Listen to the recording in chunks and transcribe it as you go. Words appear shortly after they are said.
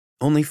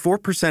Only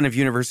 4% of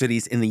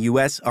universities in the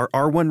U.S. are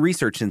R1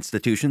 research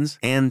institutions,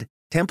 and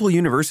Temple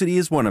University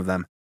is one of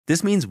them.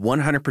 This means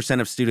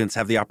 100% of students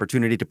have the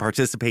opportunity to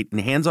participate in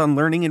hands-on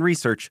learning and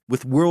research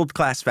with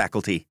world-class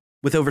faculty.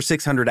 With over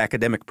 600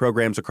 academic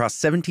programs across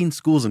 17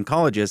 schools and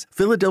colleges,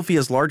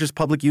 Philadelphia's largest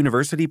public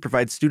university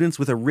provides students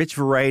with a rich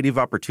variety of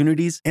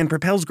opportunities and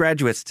propels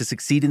graduates to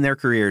succeed in their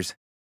careers.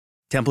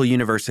 Temple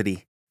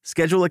University.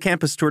 Schedule a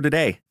campus tour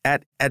today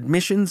at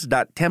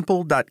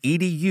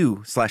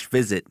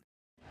admissions.temple.edu/visit.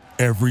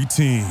 Every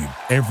team,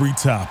 every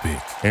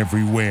topic,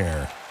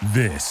 everywhere.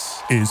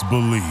 This is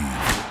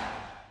Believe.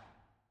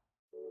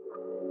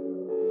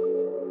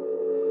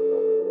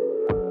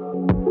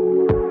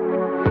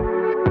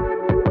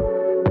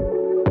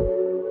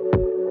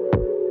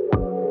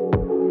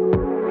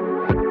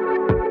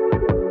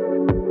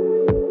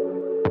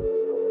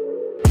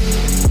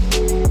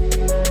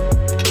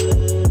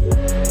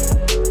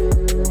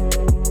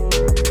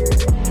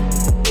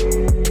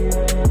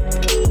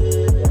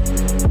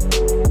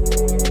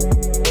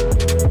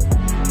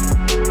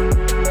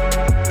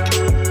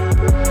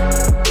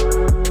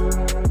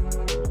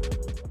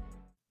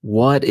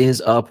 What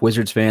is up,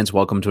 Wizards fans?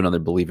 Welcome to another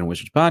Believe in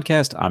Wizards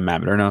podcast. I'm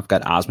Matt Moderno. I've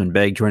got Osman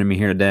Beg joining me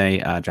here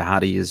today.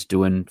 Jihadi is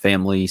doing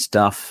family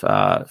stuff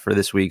for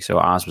this week, so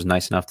Oz was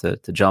nice enough to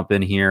jump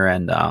in here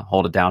and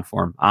hold it down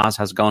for him. Oz,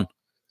 how's it going?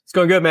 It's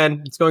going good,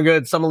 man. It's going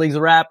good. Summer League's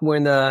a wrap. We're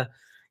in the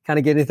kind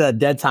of getting into that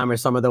dead time or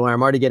summer, though, where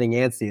I'm already getting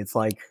antsy. It's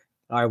like,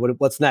 all right,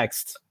 what's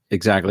next?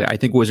 Exactly. I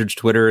think Wizards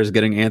Twitter is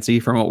getting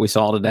antsy from what we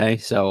saw today,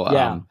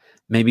 so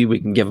maybe we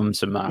can give them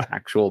some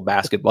actual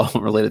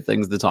basketball-related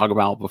things to talk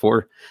about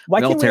before.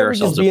 Why can't we ever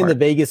just be in the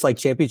Vegas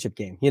championship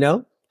game? You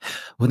know,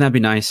 wouldn't that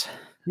be nice?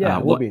 Yeah,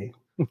 it would be.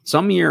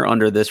 Some year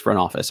under this front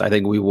office, I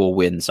think we will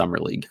win Summer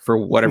League for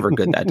whatever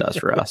good that does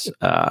for us.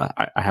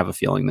 I have a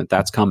feeling that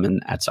that's coming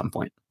at some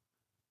point.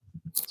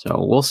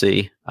 So we'll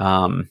see.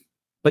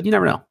 But you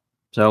never know.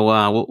 So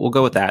we'll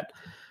go with that.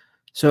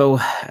 So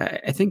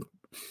I think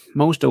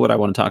most of what I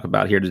want to talk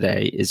about here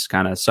today is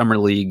kind of Summer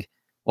League,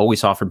 what we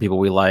saw from people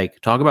we like,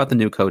 talk about the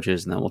new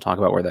coaches, and then we'll talk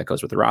about where that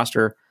goes with the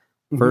roster.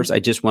 Mm-hmm. First, I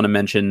just want to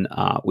mention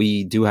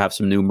we do have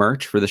some new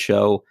merch for the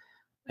show.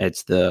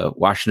 It's the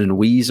Washington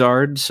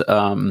Wizards. It's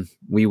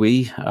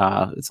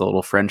a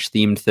little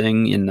French-themed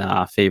thing in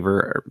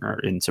favor or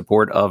in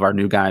support of our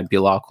new guy,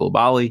 Bilal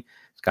Koulibaly.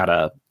 It's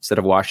got instead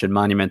of Washington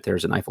Monument,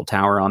 there's an Eiffel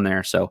Tower on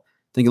there. So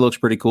I think it looks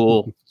pretty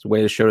cool. It's a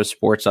way to show the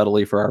support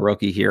subtly for our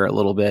rookie here a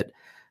little bit.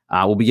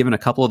 We'll be giving a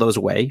couple of those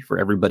away for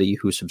everybody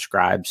who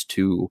subscribes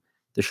to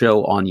the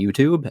show on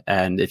YouTube.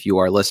 And if you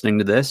are listening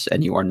to this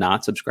and you are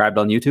not subscribed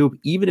on YouTube,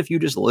 even if you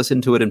just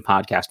listen to it in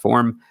podcast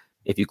form,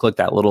 if you click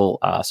that little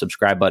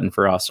subscribe button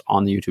for us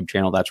on the YouTube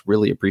channel, that's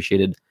really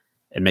appreciated.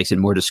 It makes it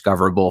more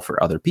discoverable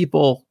for other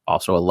people.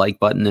 Also a like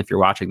button if you're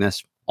watching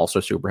this,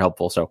 also super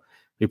helpful. So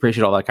we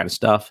appreciate all that kind of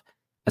stuff.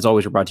 As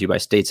always, we're brought to you by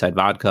Stateside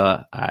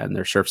Vodka and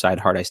their Surfside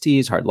hard iced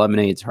teas, hard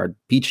lemonades, hard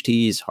peach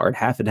teas, hard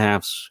half and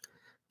halves.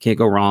 Can't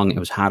go wrong. It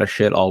was hot as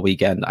shit all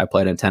weekend. I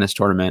played in a tennis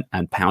tournament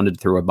and pounded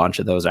through a bunch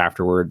of those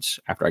afterwards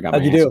after I got my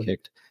ass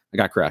kicked. I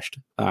got crushed.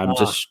 I'm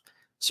just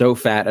so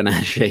fat and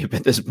out of shape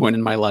at this point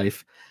in my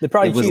life. They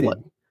probably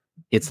cheated.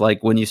 It's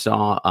like when you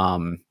saw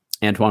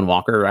Antoine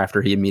Walker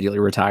after he immediately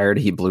retired,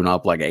 he blew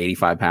up like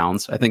 85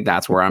 pounds. I think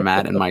that's where I'm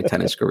at in my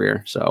tennis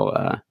career.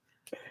 So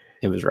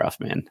it was rough,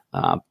 man.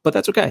 But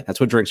that's okay. That's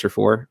what drinks are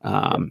for.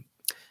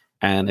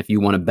 And if you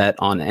want to bet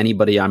on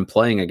anybody I'm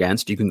playing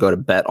against, you can go to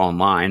Bet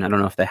Online. I don't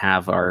know if they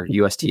have our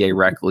USTA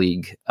Rec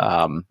League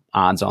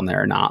odds on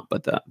there or not,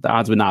 but the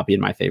odds would not be in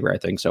my favor, I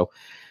think. So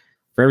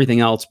for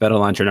everything else, Bet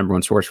Online is your number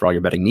one source for all your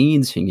betting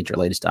needs. You can get your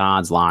latest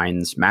odds,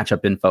 lines,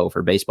 matchup info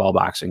for baseball,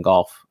 boxing,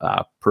 golf,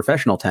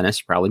 professional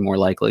tennis, probably more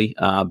likely.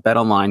 Bet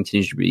Online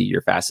continues to be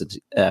your fast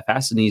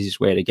and easiest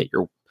way to get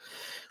your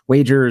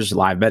wagers,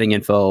 live betting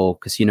info,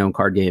 casino and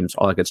card games,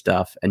 all that good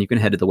stuff. And you can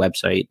head to the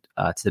website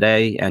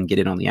today and get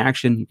in on the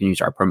action. You can use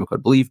our promo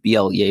code BELIEVE,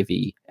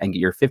 BLEAV, and get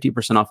your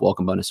 50% off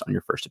welcome bonus on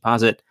your first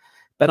deposit.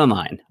 Bet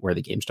Online, where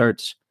the game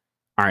starts.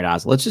 All right,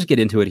 Oz, let's just get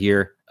into it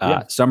here.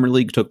 Summer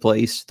League took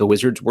place. The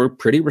Wizards were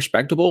pretty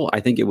respectable. I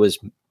think it was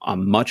a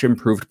much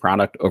improved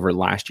product over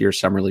last year's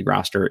Summer League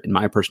roster, in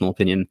my personal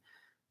opinion.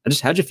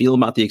 How'd you feel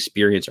about the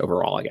experience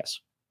overall, I guess?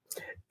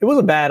 It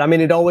wasn't bad. I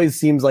mean, it always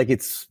seems like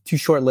it's too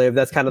short-lived.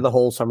 That's kind of the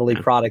whole Summer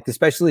League product,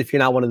 especially if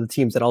you're not one of the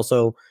teams that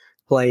also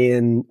play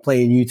in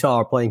Utah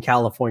or play in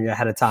California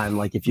ahead of time.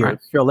 Like if you're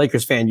a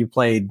Lakers fan, they've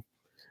played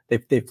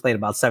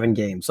about 7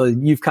 games. So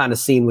you've kind of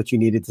seen what you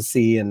needed to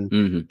see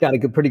and got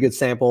a pretty good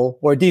sample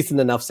or a decent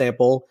enough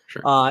sample.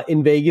 Sure.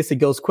 In Vegas, it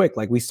goes quick.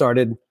 Like we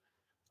started,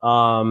 it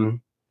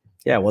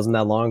wasn't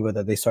that long ago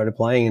that they started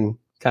playing and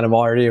kind of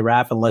already a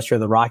wrap unless you're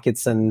the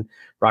Rockets, and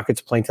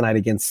Rockets playing tonight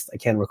against, I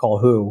can't recall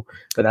who,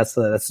 but that's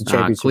the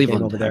championship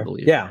game over there.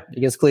 Yeah,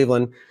 against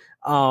Cleveland.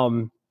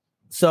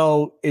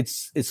 So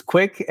it's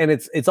quick and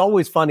it's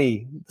always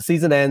funny. The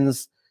season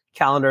ends,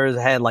 calendars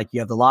ahead, like you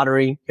have the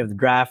lottery, you have the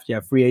draft, you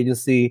have free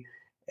agency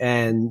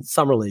and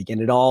Summer League,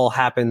 and it all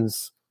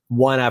happens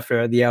one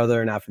after the other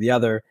and after the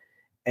other,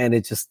 and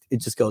it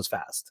just goes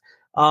fast.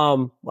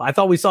 I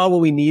thought we saw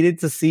what we needed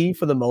to see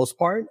for the most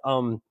part.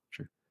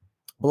 Sure.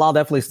 Bilal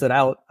definitely stood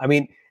out. I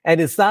mean, and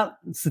it's not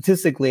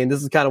statistically, and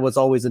this is kind of what's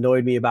always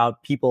annoyed me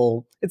about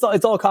people. It's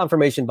all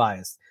confirmation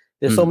bias.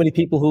 There's so many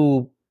people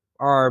who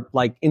are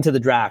like into the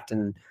draft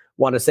and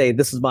want to say,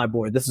 this is my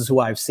board, this is who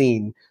I've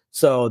seen.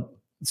 So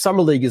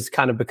Summer League has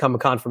kind of become a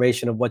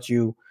confirmation of what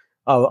you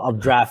of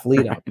draft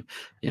lead up.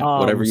 Yeah,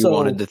 whatever you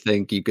wanted to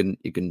think, you can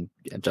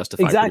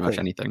justify pretty much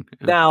anything.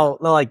 Yeah. Now,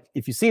 like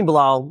if you've seen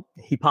Bilal,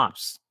 he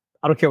pops.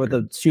 I don't care what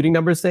the shooting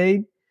numbers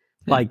say.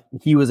 Yeah. Like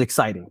he was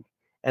exciting,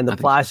 and the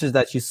flashes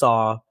that you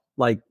saw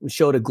like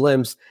showed a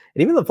glimpse,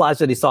 and even the flash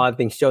that he saw, I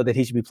think, showed that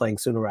he should be playing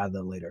sooner rather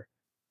than later.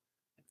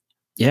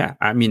 Yeah,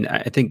 I mean,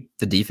 I think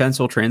the defense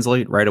will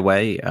translate right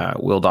away.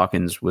 Will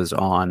Dawkins was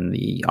on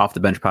the Off the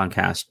Bench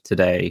podcast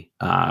today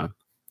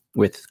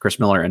with Chris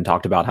Miller and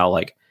talked about how,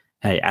 like,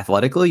 hey,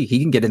 athletically, he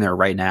can get in there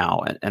right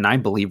now. And I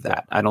believe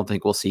that. I don't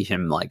think we'll see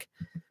him, like,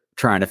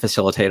 trying to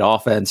facilitate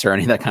offense or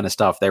any of that kind of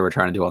stuff they were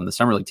trying to do on the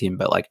Summer League team.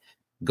 But, like,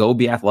 go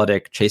be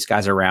athletic, chase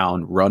guys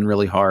around, run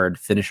really hard,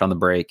 finish on the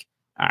break.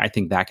 I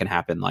think that can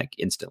happen, like,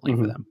 instantly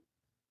for them.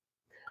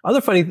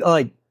 Other funny,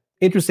 like,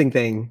 interesting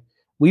thing,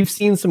 we've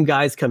seen some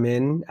guys come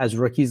in as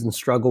rookies and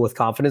struggle with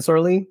confidence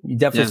early. You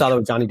definitely saw that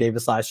with Johnny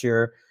Davis last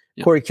year.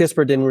 Yeah. Corey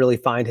Kispert didn't really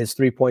find his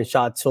three-point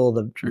shot till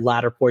the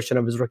latter portion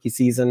of his rookie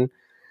season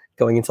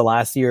going into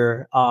last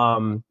year.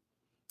 Denny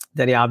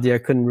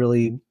Avdia couldn't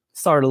really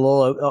start a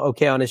little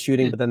okay on his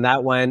shooting, but then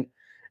that went.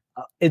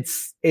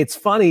 It's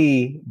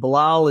funny.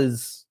 Bilal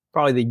is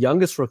probably the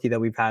youngest rookie that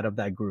we've had of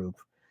that group.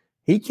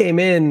 He came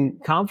in,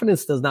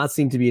 confidence does not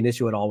seem to be an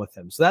issue at all with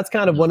him. So that's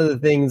kind of one of the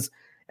things,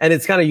 and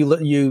it's kind of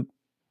you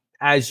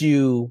as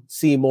you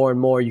see more and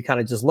more, you kind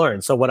of just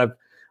learn. So what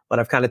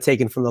I've kind of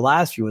taken from the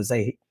last few is,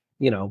 hey,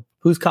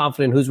 who's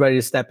confident, who's ready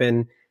to step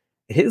in.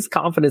 His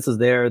confidence is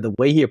there. The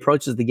way he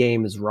approaches the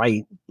game is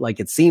right.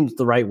 Like, it seems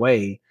the right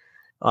way.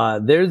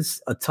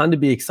 There's a ton to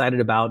be excited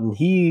about. And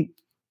he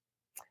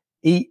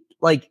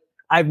like,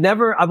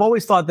 I've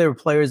always thought there were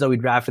players that we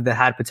drafted that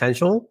had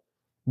potential.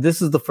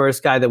 This is the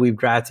first guy that we've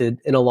drafted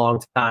in a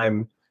long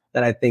time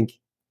that I think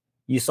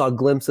you saw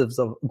glimpses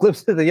of. I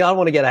don't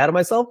want to get ahead of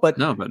myself, but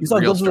you saw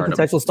glimpses of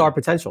potential, star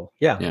potential.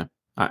 Yeah. Yeah.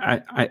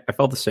 I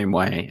felt the same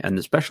way. And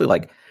especially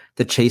like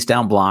the chase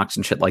down blocks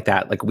and shit like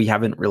that. Like, we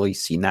haven't really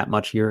seen that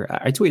much here.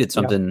 I tweeted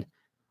something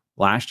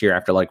last year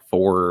after like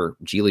 4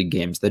 G League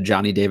games that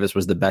Johnny Davis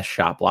was the best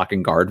shot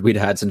blocking guard we'd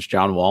had since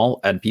John Wall.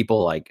 And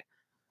people like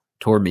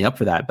tore me up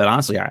for that. But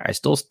honestly, I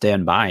still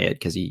stand by it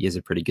because he is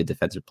a pretty good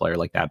defensive player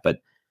like that. But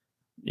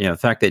the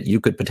fact that you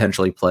could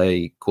potentially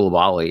play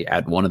Coulibaly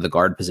at one of the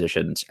guard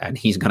positions and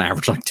he's going to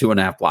average like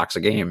 2.5 blocks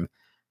a game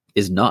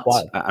is nuts.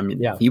 What? I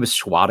mean, he was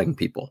swatting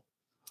people.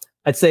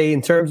 I'd say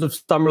in terms of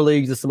summer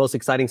leagues, it's the most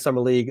exciting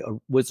summer league a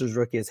Wizards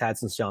rookie has had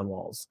since John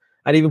Walls.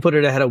 I'd even put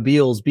it ahead of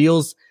Beals.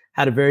 Beals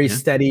had a very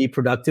steady,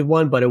 productive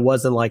one, but it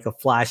wasn't like a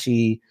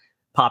flashy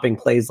popping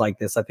plays like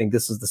this. I think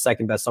this is the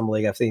second best summer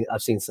league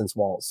I've seen since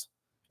Walls.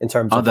 In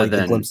terms of like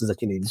the glimpses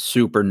that you need.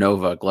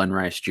 Supernova Glenn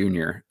Rice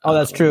Jr. Oh,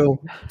 that's true.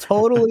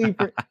 Totally.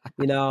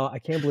 I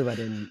can't believe I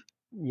didn't,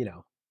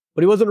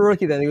 but he wasn't a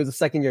rookie then. He was a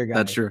second-year guy.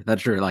 That's true.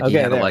 Like, he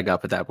had a leg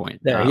up at that point.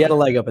 There, he had a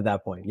leg up at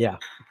that point. Yeah.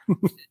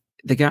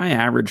 The guy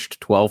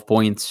averaged 12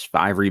 points,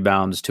 5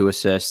 rebounds, 2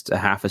 assists, a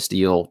half a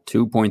steal,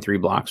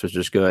 2.3 blocks, was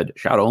just good.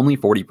 Shot only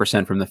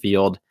 40% from the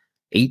field,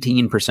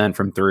 18%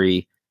 from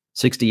 3,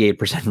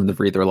 68% from the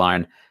free throw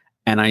line.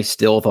 And I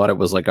still thought it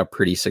was like a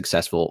pretty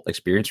successful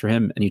experience for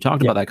him. And you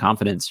talked about that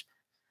confidence.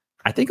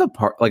 I think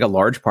a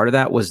large part of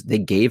that was they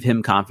gave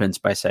him confidence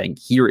by saying,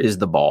 here is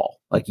the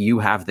ball. Like, you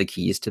have the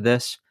keys to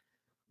this.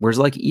 Whereas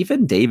like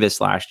even Davis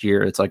last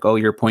year, it's like, oh,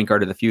 you're point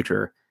guard of the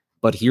future.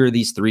 But here are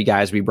these 3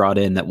 guys we brought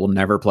in that will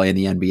never play in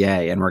the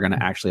NBA. And we're going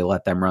to actually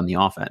let them run the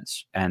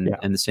offense. And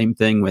the same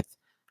thing with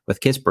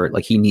Kispert.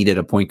 Like, he needed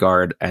a point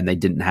guard and they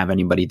didn't have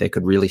anybody that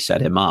could really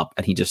set him up.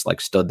 And he just like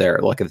stood there,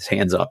 like, with his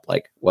hands up,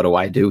 like, what do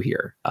I do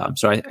here?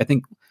 So I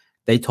think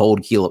they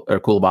told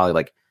Coulibaly,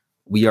 like,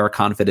 we are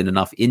confident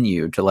enough in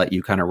you to let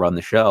you kind of run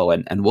the show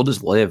and we'll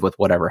just live with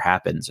whatever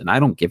happens. And I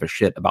don't give a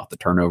shit about the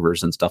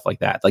turnovers and stuff like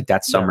that. Like,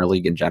 that's summer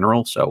league in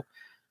general. So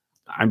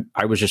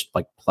I was just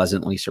like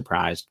pleasantly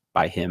surprised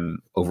by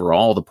him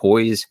overall. The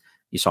poise,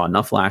 you saw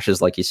enough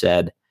flashes, like you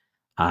said.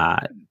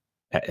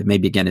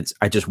 Maybe again,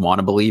 I just want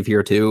to believe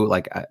here too.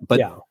 Like,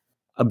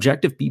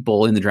 objective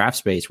people in the draft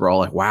space were all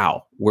like,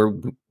 "Wow,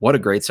 what a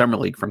great summer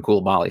league from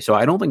Coulibaly." So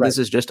I don't think this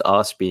is just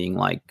us being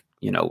like,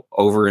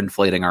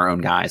 overinflating our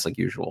own guys like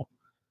usual.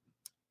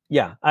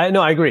 Yeah, I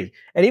agree.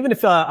 And even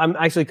if I'm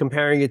actually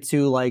comparing it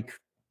to like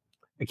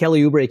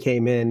Kelly Oubre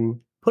came in,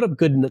 put up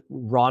good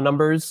raw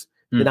numbers,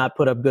 did not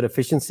put up good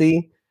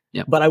efficiency.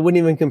 Yeah. But I wouldn't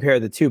even compare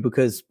the two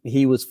because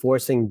he was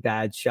forcing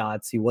bad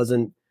shots. He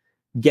wasn't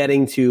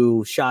getting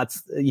to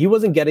shots. He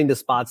wasn't getting to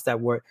spots that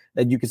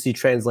you could see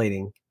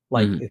translating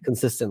like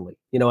consistently.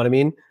 You know what I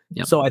mean?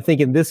 Yep. So I think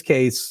in this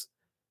case,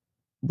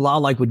 Blah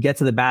like would get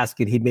to the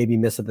basket, he'd maybe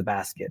miss at the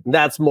basket. And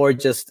that's more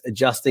just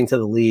adjusting to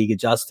the league,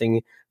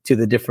 adjusting to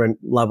the different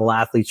level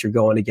athletes you're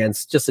going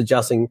against, just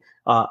adjusting.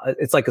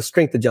 It's like a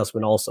strength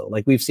adjustment also.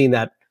 Like we've seen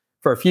that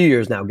for a few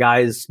years now.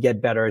 Guys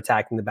get better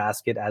attacking the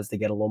basket as they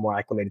get a little more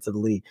acclimated to the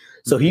league.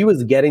 So he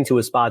was getting to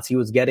his spots. He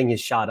was getting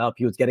his shot up.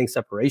 He was getting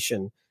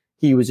separation.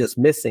 He was just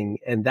missing.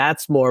 And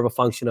that's more of a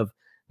function of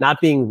not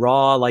being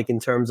raw, like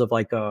in terms of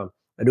like an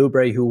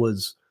Oubre who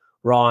was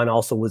raw and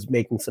also was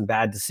making some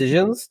bad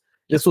decisions.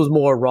 This was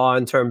more raw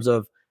in terms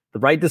of the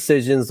right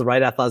decisions, the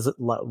right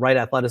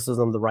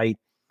athleticism, the right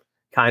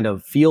kind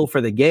of feel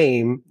for the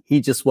game. He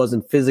just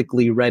wasn't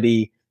physically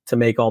ready to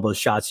make all those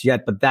shots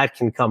yet, but that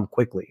can come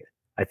quickly,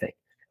 I think.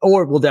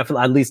 Or will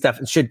definitely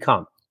should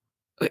come.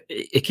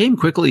 It came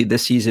quickly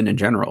this season in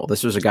general.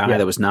 This was a guy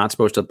that was not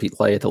supposed to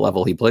play at the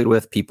level he played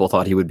with. People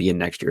thought he would be in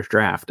next year's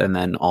draft. And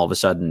then all of a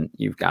sudden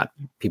you've got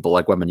people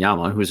like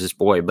Wembanyama, who's his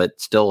boy, but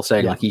still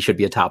saying like he should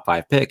be a top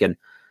 5 pick. And,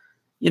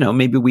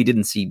 maybe we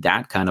didn't see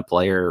that kind of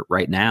player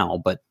right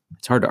now, but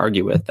it's hard to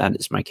argue with. That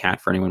is my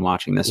cat for anyone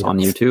watching this on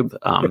YouTube.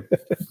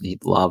 He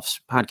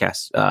loves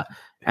podcasts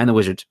and the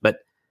Wizards. But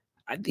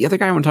the other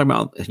guy I want to talk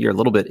about here a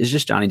little bit is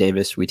just Johnny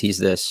Davis. We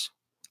teased this.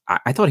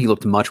 I thought he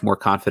looked much more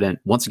confident.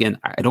 Once again,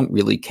 I don't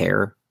really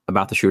care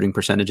about the shooting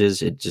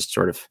percentages. It just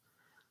sort of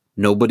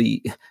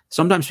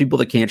sometimes people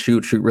that can't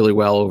shoot really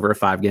well over a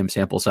 5-game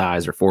sample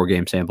size or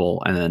 4-game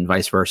sample, and then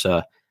vice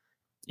versa.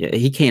 Yeah,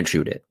 he can't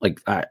shoot it. Like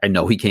I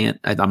know he can't.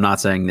 I'm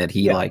not saying that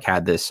he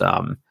had this,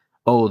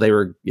 they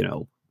were,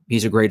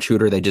 he's a great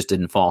shooter, they just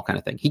didn't fall kind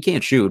of thing. He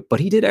can't shoot, but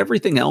he did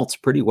everything else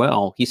pretty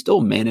well. He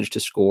still managed to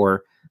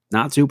score,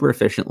 not super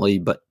efficiently,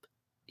 but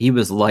he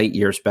was light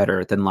years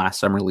better than last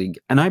summer league.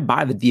 And I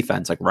buy the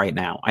defense like right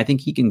now. I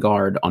think he can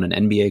guard on an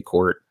NBA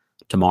court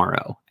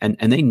tomorrow. And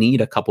they need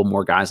a couple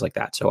more guys like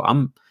that. So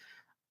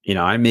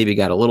I maybe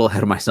got a little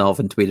ahead of myself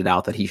and tweeted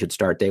out that he should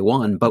start day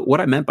one. But what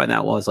I meant by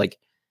that was like,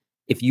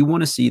 if you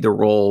want to see the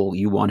role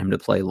you want him to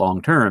play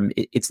long-term,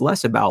 it's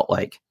less about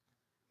like,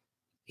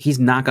 he's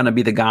not going to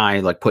be the guy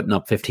like putting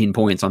up 15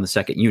 points on the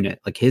second unit.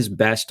 Like his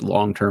best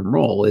long-term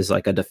role is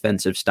like a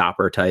defensive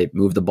stopper type,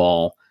 move the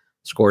ball,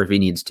 score if he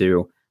needs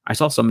to. I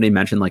saw somebody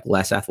mention like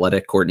less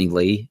athletic Courtney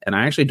Lee, and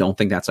I actually don't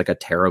think that's like a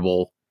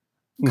terrible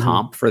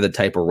comp for the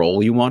type of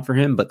role you want for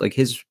him. But like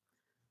he's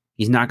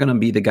not going to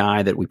be the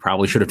guy that we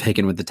probably should have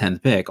taken with the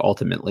 10th pick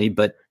ultimately.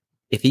 But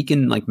if he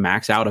can like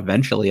max out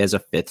eventually as a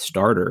 5th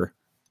starter,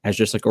 as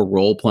just like a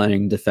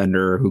role-playing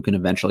defender who can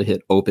eventually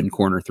hit open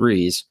corner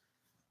threes,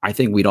 I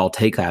think we'd all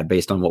take that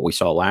based on what we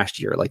saw last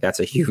year. Like that's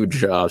a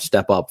huge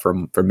step up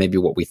from maybe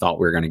what we thought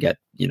we were going to get,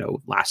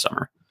 last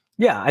summer.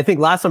 Yeah, I think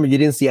last summer you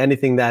didn't see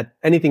anything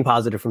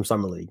positive from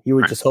Summer League. You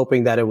were just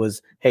hoping that it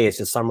was, hey, it's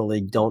just Summer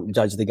League. Don't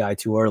judge the guy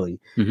too early.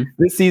 Mm-hmm.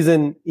 This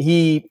season,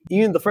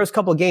 even the first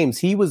couple of games,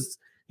 he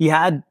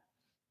had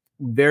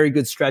very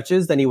good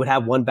stretches. Then he would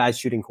have one bad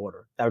shooting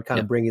quarter that would kind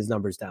of bring his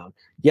numbers down.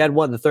 He had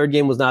one. The third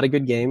game was not a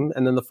good game,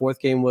 and then the fourth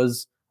game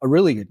was a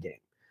really good game.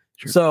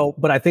 Sure. So,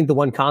 but I think the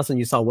one constant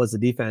you saw was the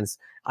defense.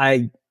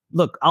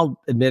 I'll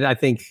admit, I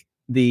think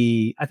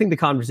the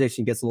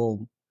conversation gets a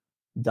little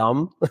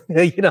dumb.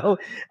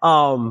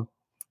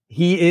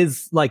 He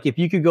is like, if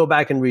you could go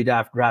back and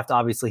redraft,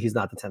 obviously he's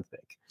not the 10th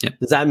pick. Yep.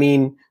 Does that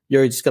mean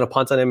you're just going to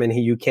punt on him and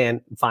you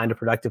can't find a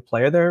productive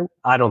player there?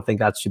 I don't think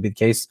that should be the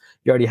case.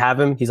 You already have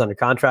him. He's under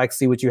contract.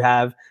 See what you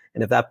have.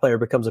 And if that player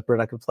becomes a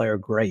productive player,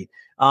 great.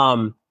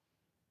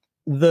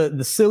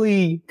 The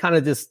silly kind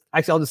of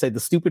I'll just say the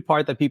stupid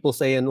part that people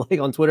say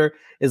on Twitter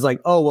is like,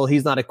 oh, well,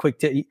 he's not a quick,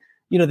 they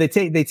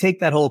take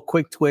that whole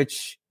quick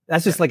twitch.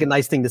 That's just like a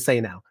nice thing to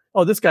say now.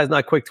 Oh, this guy's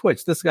not quick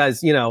twitch. This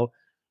guy's,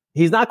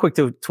 he's not quick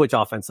to twitch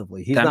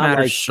offensively. He's that not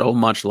matters so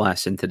much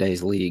less in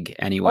today's league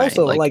anyway.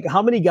 Also, like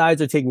how many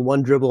guys are taking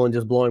one dribble and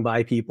just blowing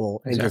by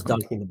people and just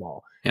dunking the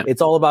ball? Yep.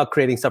 It's all about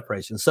creating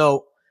separation.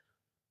 So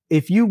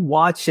if you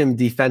watch him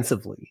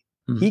defensively,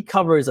 he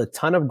covers a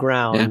ton of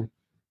ground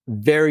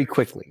very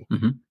quickly.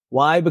 Mm-hmm.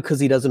 Why? Because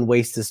he doesn't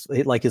waste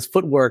his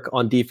footwork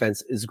on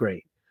defense is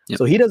great. Yep.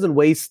 So he doesn't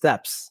waste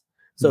steps.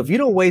 So if you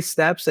don't waste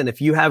steps and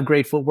if you have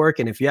great footwork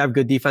and if you have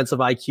good defensive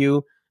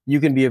IQ, you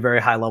can be a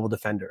very high level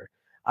defender.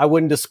 I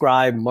wouldn't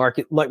describe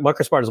Marcus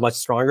Smart as much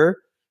stronger.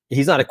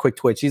 He's not a quick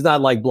twitch. He's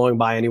not like blowing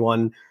by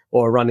anyone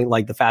or running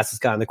like the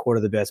fastest guy on the court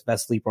or the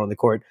best sleeper on the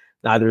court.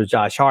 Neither is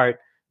Josh Hart.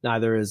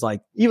 Neither is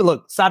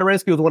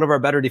Satoransky was one of our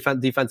better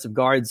defensive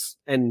guards,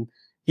 and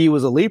he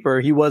was a leaper.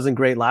 He wasn't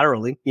great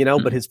laterally,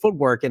 but his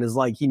footwork and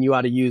he knew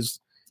how to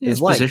use his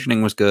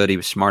positioning was good. He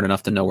was smart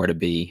enough to know where to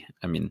be.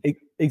 I mean,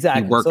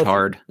 exactly. He worked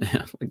hard.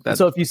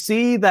 So if you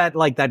see that,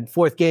 that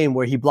fourth game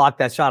where he blocked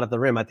that shot at the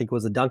rim, I think it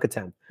was a dunk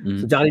attempt. Mm-hmm.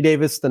 So Johnny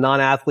Davis, the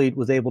non-athlete,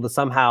 was able to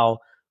somehow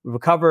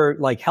recover,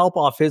 help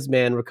off his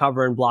man,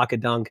 recover and block a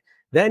dunk,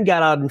 then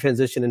got out in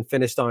transition and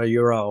finished on a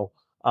Euro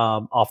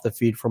off the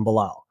feed from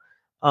Bilal.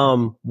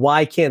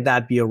 Why can't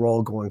that be a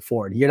role going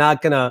forward?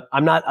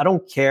 I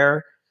don't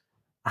care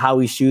how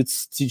he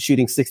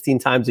shooting 16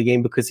 times a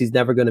game because he's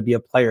never going to be a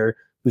player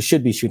who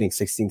should be shooting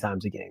 16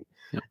 times a game.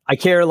 Yeah. I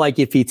care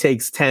if he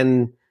takes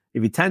 10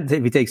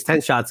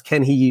 shots,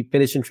 can he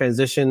finish in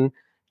transition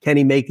Can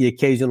he make the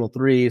occasional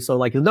three? So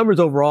like his numbers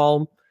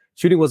overall,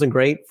 shooting wasn't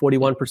great.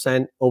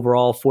 41%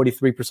 overall,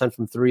 43%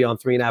 from three on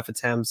 3.5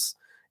 attempts,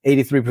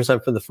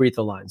 83% from the free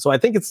throw line. So I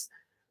think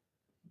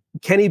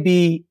can he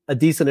be a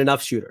decent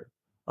enough shooter?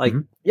 Like,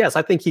 yes,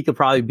 I think he could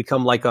probably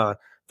become like a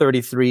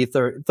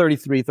 34%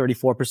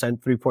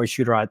 3-point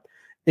shooter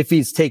if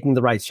he's taking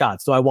the right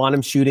shots. Do I want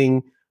him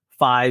shooting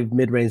 5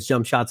 mid-range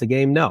jump shots a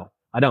game? No,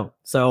 I don't.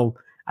 So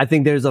I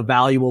think there's a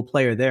valuable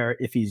player there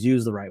if he's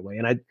used the right way.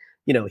 And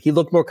he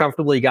looked more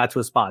comfortable. He got to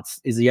his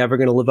spots. Is he ever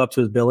going to live up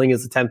to his billing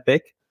as a 10th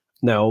pick?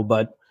 No,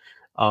 but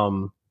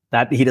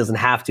that he doesn't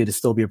have to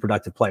still be a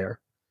productive player.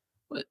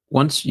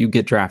 Once you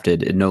get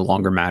drafted, it no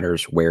longer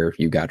matters where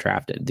you got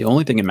drafted. The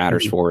only thing it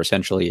matters for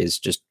essentially is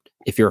just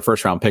if you're a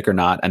first round pick or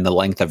not, and the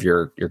length of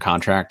your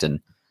contract, and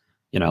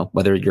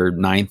whether you're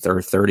 9th or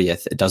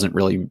 30th, it doesn't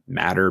really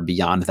matter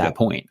beyond that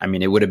point. I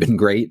mean, it would have been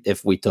great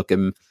if we took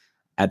him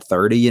at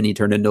 30 and he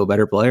turned into a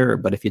better player,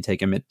 but if you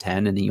take him at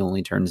 10 and he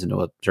only turns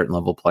into a certain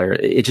level player,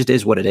 it just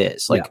is what it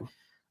is. Like,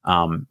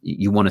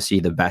 you want to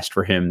see the best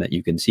for him that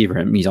you can see for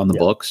him. He's on the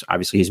books.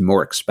 Obviously, he's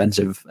more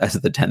expensive as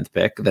the 10th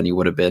pick than he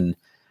would have been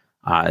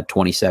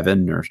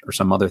 27 or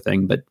some other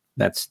thing, but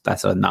that's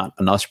not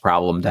an us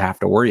problem to have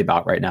to worry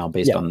about right now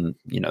based on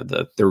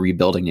the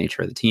rebuilding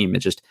nature of the team.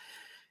 It's just,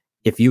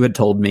 if you had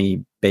told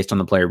me based on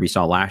the player we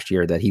saw last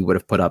year that he would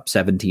have put up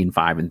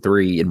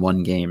 17-5-3 in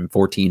one game,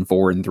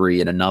 14-4-3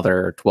 in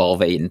another,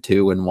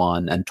 12-8-2 in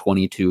one, and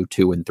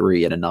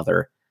 22-2-3 in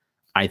another,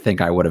 I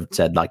think I would have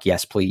said like,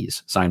 yes,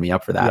 please sign me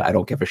up for that. I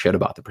don't give a shit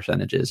about the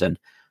percentages. And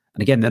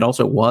again, that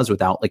also was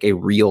without like a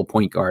real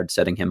point guard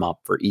setting him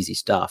up for easy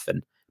stuff.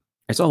 And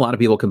I saw a lot of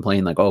people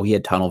complain like, oh, he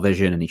had tunnel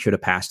vision and he should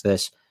have passed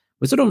this.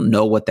 We still don't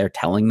know what they're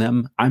telling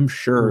them. I'm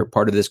sure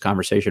part of this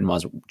conversation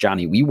was,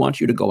 Johnny, we want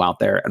you to go out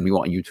there and we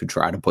want you to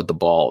try to put the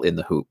ball in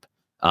the hoop.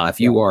 If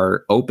you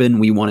are open,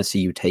 we want to see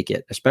you take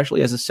it,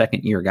 especially as a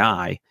second-year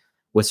guy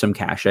with some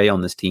cachet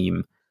on this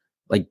team.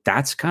 Like,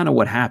 that's kind of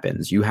what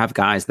happens. You have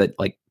guys that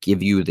like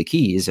give you the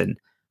keys and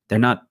they're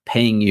not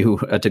paying you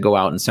to go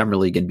out in summer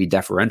league and be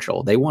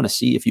deferential. They want to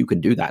see if you can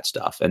do that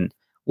stuff. And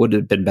would it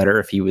have been better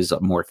if he was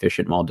more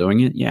efficient while doing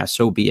it? Yeah,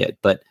 so be it.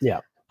 But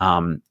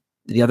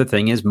the other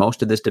thing is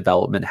most of this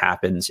development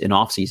happens in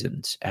off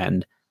seasons.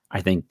 And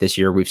I think this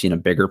year we've seen a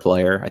bigger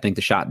player. I think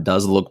the shot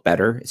does look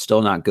better. It's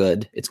still not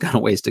good. It's got a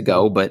ways to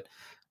go, but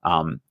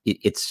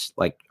it's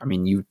like, I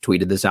mean, you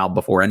tweeted this out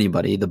before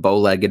anybody, the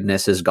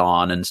bow-leggedness is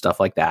gone and stuff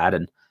like that.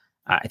 And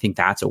I think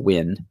that's a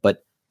win.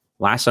 But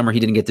last summer he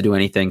didn't get to do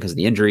anything because of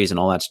the injuries and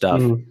all that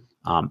stuff.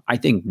 I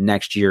think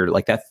next year,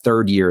 like that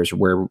third year is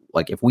where,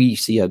 like, if we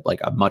see a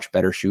much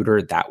better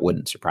shooter, that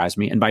wouldn't surprise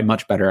me. And by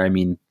much better, I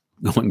mean,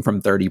 going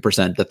from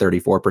 30% to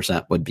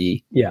 34% would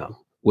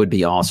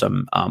be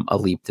awesome. A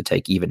leap to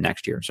take even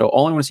next year. So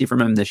all I want to see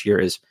from him this year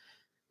is,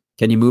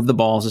 can you move the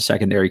ball as a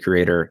secondary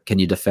creator? Can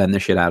you defend the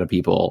shit out of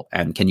people?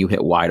 And can you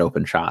hit wide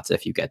open shots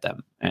if you get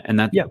them? And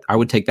that, I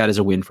would take that as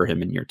a win for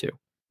him in year 2.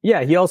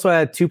 Yeah. He also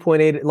had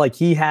 2.8. Like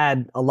he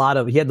had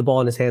the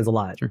ball in his hands a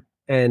lot. Sure.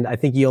 And I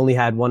think he only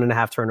had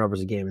 1.5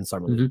 turnovers a game in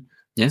summer league.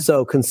 Yeah.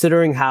 So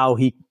considering how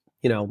he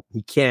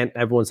can't,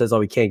 everyone says,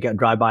 oh, he can't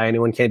drive by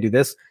anyone, can't do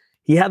this.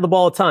 He had the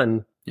ball a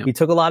ton. Yep. He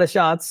took a lot of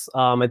shots.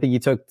 I think he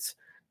took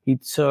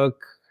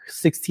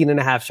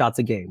 16.5 shots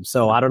a game.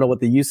 So I don't know what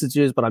the usage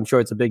is, but I'm sure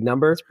it's a big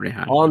number. It's pretty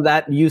high. On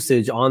that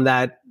usage, on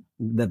that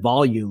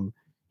volume,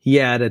 he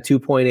had a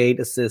 2.8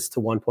 assist to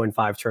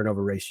 1.5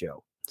 turnover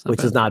ratio,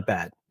 which is not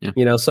bad.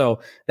 Yeah.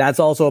 So that's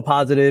also a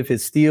positive.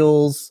 His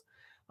steals,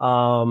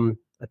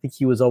 I think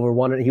he was over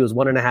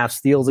 1.5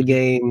 steals a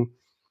game.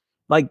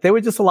 Like there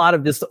were just a lot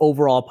of just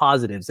overall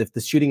positives. If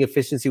the shooting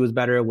efficiency was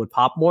better, it would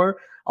pop more.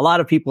 A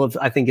lot of people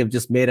have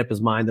just made up his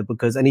mind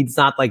that and he's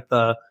not like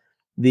the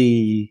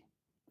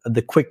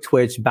quick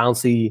twitch,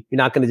 bouncy. You're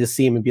not going to just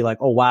see him and be like,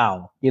 oh,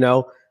 wow,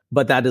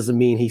 but that doesn't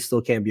mean he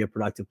still can't be a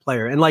productive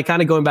player. And like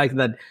kind of going back to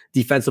that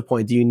defensive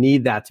point, do you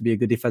need that to be a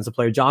good defensive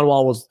player? John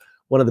Wall was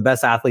one of the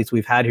best athletes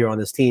we've had here on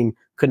this team,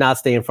 could not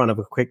stay in front of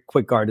a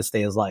quick guard to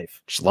stay his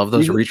life. Just love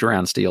those reach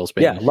around steals,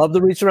 baby. Yeah, love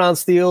the reach around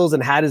steals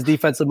and had his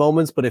defensive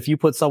moments. But if you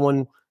put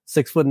someone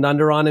 6 foot and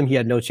under on him, he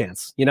had no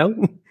chance,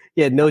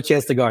 he had no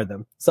chance to guard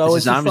them. So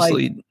it's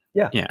obviously,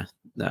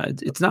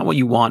 it's not what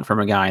you want from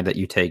a guy that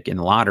you take in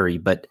the lottery,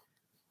 but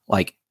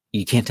like,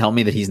 you can't tell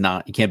me that he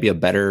can't be a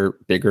better,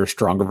 bigger,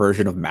 stronger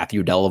version of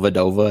Matthew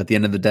Dellavedova at the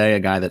end of the day, a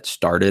guy that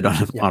started on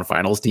a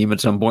finals team at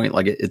some point.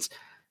 Like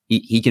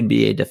he can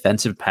be a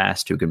defensive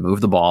pest who can move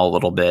the ball a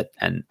little bit.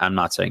 And I'm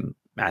not saying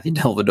Matthew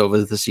Dellavedova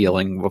is the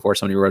ceiling before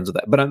somebody runs with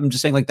that, but I'm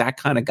just saying like that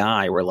kind of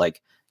guy where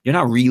like, you're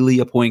not really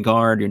a point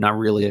guard, you're not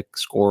really a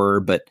scorer,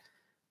 but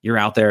you're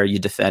out there, you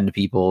defend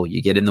people,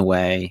 you get in the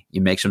way,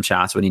 you make some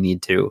shots when you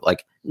need to.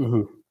 Like,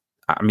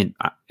 I mean,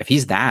 if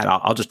he's that,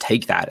 I'll just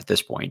take that at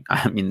this point.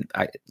 I mean,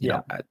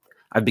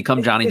 I've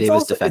become Johnny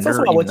Davis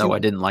defender, even though I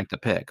didn't like the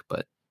pick, but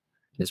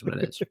it is what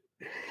it is.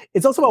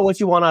 It's also about what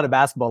you want out of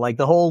basketball. Like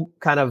the whole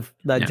kind of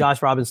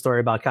Josh Robbins story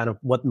about kind of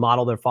what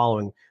model they're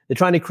following. They're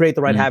trying to create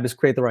the right habits,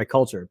 create the right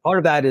culture. Part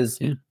of that is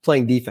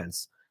playing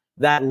defense.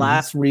 That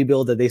last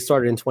rebuild that they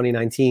started in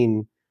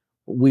 2019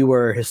 we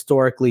were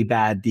historically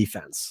bad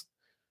defense.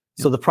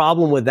 So the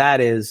problem with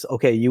that is,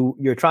 okay,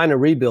 you're trying to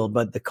rebuild,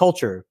 but the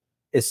culture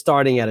is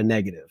starting at a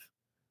negative.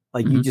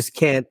 Like you just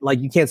can't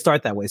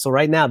start that way. So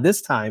right now,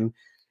 this time,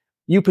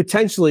 you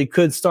potentially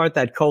could start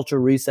that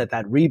culture reset,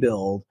 that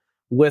rebuild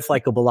with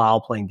like a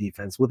Bilal playing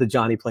defense, with a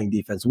Johnny playing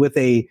defense, with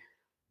a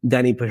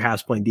Denny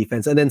perhaps playing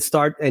defense, and then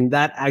and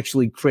that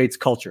actually creates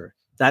culture.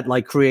 That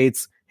like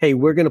creates, hey,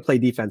 we're going to play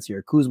defense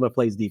here. Kuzma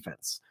plays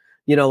defense.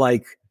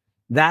 Like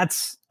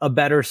that's a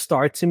better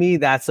start to me.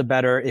 That's a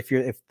better, if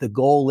the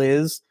goal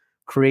is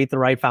create the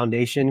right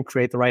foundation,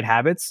 create the right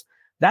habits,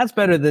 that's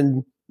better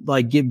than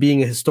like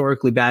being a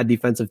historically bad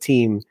defensive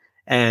team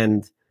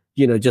and,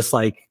 just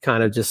like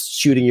kind of just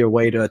shooting your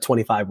way to a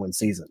 25-win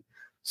season.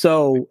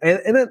 So,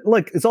 and then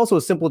look, it's also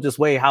a simple just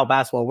way how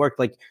basketball worked.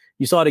 Like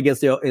you saw it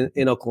against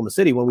in Oklahoma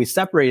City when we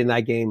separated in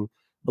that game.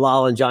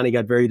 Bilal and Johnny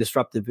got very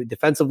disruptive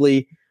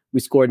defensively. We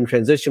scored in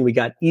transition. We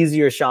got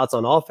easier shots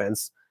on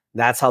offense.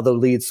 That's how the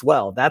lead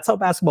swell. That's how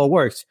basketball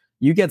works.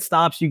 You get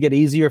stops. You get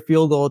easier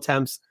field goal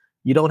attempts.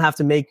 You don't have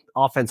to make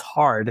offense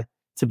hard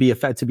to be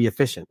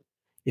efficient.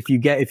 If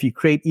you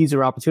create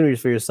easier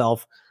opportunities for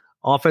yourself,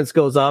 offense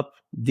goes up.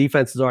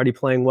 Defense is already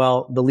playing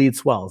well. The lead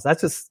swells.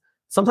 That's just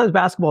sometimes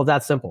basketball is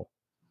that simple.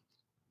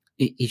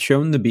 He's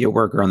shown to be a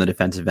worker on the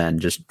defensive end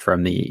just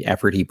from the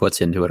effort he puts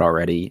into it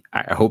already.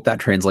 I hope that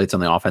translates on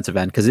the offensive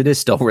end because it is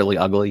still really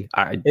ugly.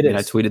 I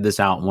tweeted this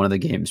out in one of the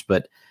games,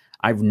 but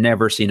I've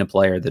never seen a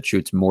player that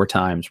shoots more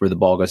times where the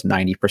ball goes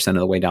 90% of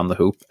the way down the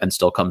hoop and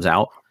still comes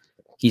out.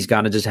 He's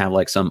got to just have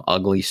like some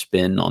ugly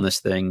spin on this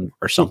thing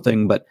or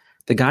something. But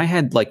the guy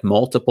had like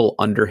multiple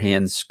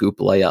underhand scoop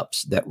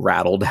layups that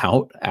rattled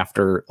out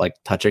after like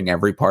touching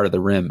every part of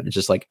the rim. And it's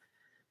just like,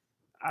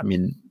 I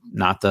mean,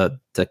 not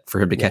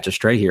for him to catch a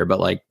stray here, but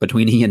like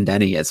between he and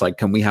Denny, it's like,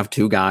 can we have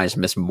two guys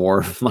miss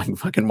more like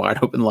fucking wide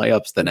open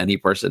layups than any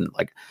person?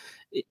 Like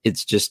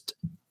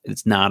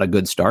it's not a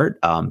good start.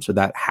 So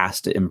that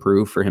has to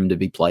improve for him to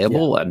be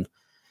playable. And,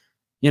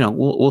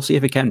 we'll see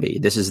if it can be.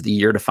 This is the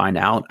year to find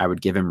out. I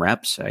would give him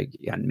reps.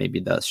 And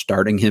maybe the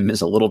starting him is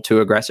a little too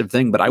aggressive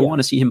thing, but I want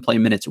to see him play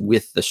minutes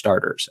with the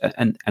starters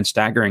and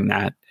staggering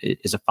that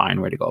is a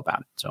fine way to go about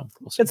it. So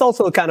we'll see. It's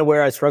also kind of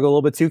where I struggle a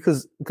little bit too.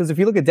 Cause if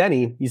you look at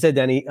Denny, you said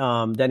Denny,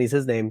 Denny's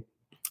his name.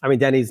 I mean,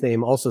 Denny's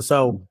name also.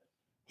 So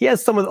he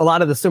has a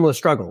lot of the similar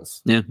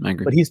struggles. Yeah, I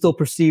agree. But he's still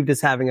perceived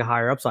as having a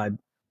higher upside.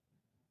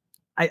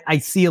 I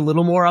see a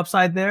little more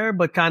upside there,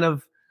 but kind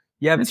of,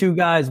 you have two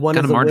guys. One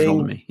is a wing.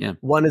 To me. Yeah.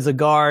 One is a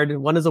guard.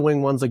 One is a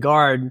wing. One's a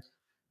guard.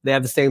 They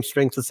have the same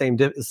strengths, the same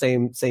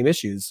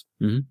issues.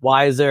 Mm-hmm.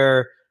 Why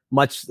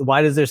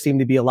does there seem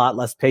to be a lot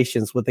less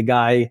patience with the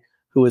guy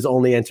who is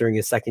only entering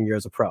his second year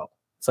as a pro?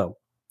 So,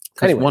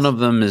 anyways. One of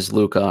them is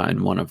Luka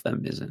and one of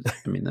them isn't.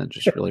 I mean, that's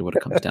just really what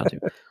it comes down to.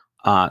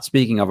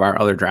 Speaking of our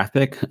other draft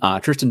pick,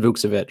 Tristan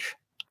Vukcevic.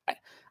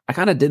 I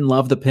kind of didn't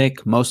love the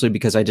pick, mostly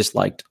because I just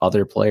liked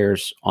other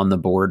players on the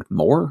board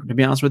more, to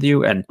be honest with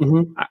you. And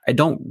I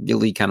don't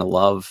really kind of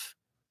love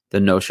the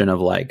notion of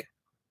like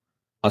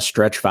a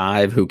stretch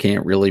five who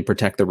can't really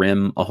protect the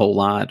rim a whole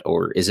lot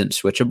or isn't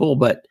switchable,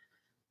 but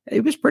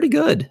it was pretty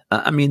good.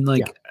 I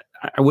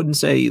wouldn't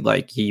say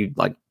like he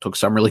like took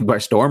Summer League by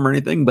storm or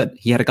anything, but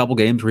he had a couple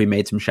games where he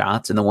made some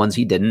shots, and the ones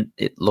he didn't,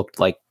 it looked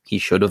like he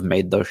should have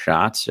made those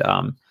shots.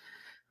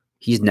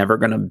 He's never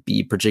going to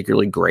be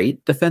particularly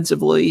great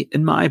defensively,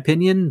 in my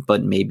opinion,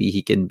 but maybe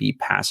he can be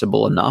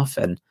passable enough.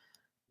 And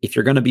if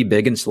you're going to be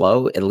big and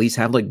slow, at least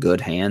have like good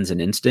hands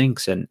and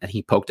instincts. And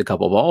he poked a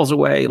couple balls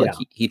away. Like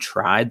he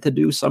tried to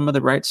do some of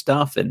the right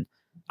stuff. And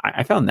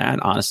I found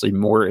that honestly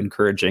more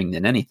encouraging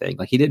than anything.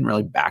 Like he didn't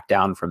really back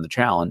down from the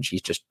challenge.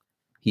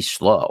 He's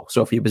slow.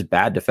 So if he was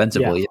bad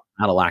defensively, it's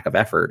not a lack of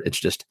effort.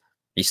 It's just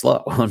he's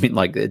slow. I mean,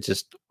 like it's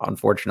just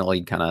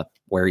unfortunately kind of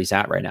where he's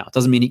at right now. It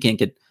doesn't mean he can't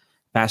get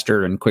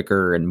faster and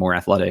quicker and more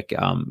athletic, in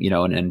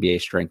NBA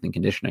strength and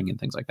conditioning and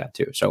things like that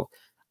too. So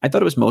I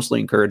thought it was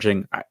mostly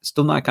encouraging.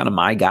 Still not kind of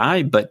my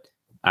guy, but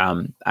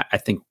I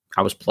think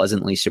I was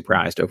pleasantly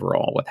surprised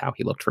overall with how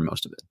he looked for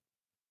most of it.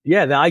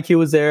 Yeah, the IQ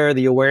was there.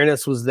 The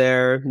awareness was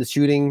there. The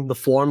shooting, the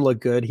form looked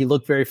good. He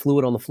looked very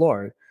fluid on the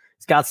floor.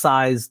 He's got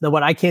size. Now,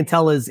 what I can't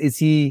tell is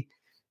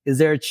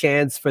there a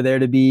chance for there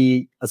to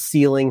be a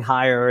ceiling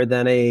higher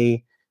than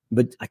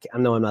but I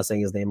know I'm not saying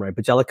his name right,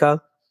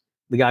 Bjelica?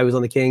 The guy who's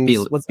on the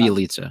Kings. What's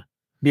Bjelica?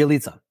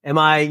 Bjelica.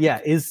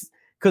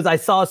 Because I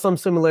saw some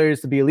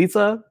similarities to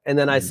Bjelica, and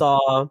then I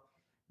saw,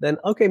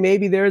 okay,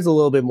 maybe there's a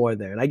little bit more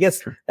there. And I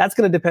guess that's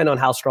going to depend on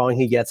how strong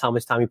he gets, how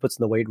much time he puts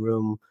in the weight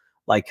room,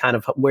 like kind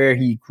of where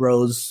he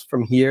grows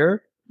from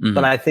here. Mm-hmm.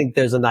 But I think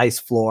there's a nice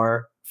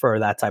floor for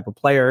that type of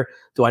player.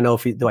 Do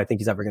I think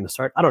he's ever going to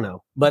start? I don't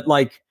know. But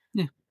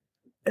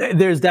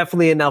there's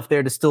definitely enough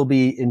there to still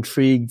be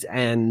intrigued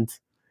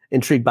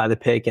by the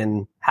pick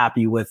and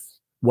happy with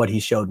what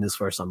he showed in his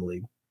first summer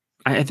league.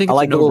 I think I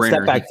like the little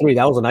step back three.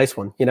 That was a nice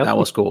one. That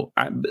was cool.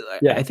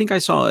 I think I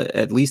saw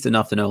at least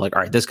enough to know like,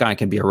 all right, this guy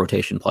can be a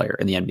rotation player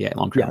in the NBA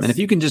long term. Yes. And if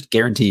you can just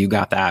guarantee you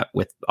got that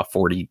with a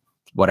 42nd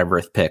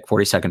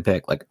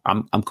pick, like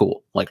I'm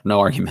cool. Like no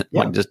argument.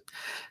 Yeah. Like just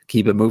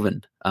keep it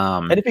moving.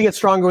 And if he gets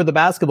stronger with the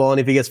basketball, and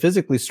if he gets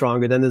physically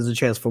stronger, then there's a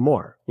chance for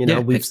more.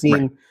 We've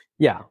seen,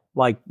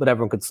 but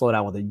everyone could slow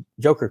down with the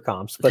Joker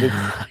comps, but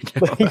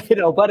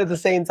but at the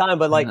same time,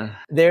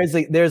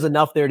 there's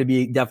enough there to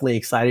be definitely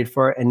excited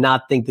for, and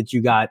not think that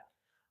you got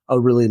a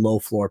really low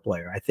floor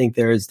player. I think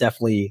there is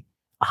definitely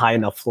a high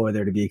enough floor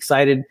there to be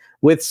excited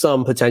with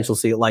some potential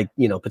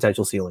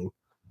ceiling.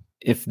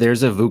 If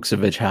there's a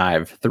Vucevic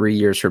hive 3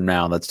 years from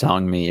now that's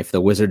telling me if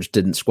the Wizards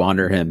didn't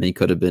squander him, he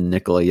could have been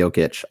Nikola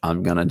Jokic,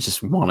 I'm gonna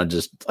want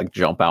to like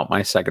jump out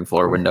my second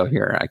floor window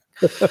here.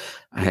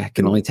 I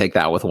can only take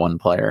that with one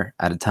player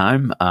at a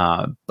time.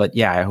 But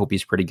yeah, I hope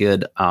he's pretty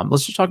good.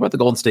 Let's just talk about the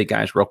Golden State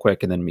guys real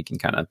quick, and then we can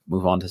kind of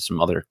move on to some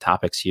other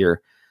topics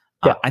here.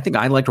 I think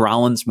I liked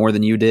Rollins more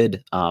than you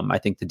did. I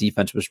think the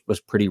defense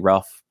was pretty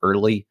rough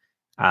early.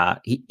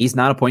 He's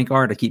not a point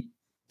guard. I keep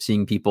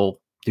seeing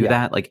people do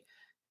that. Like,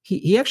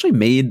 he actually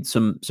made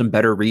some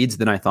better reads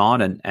than I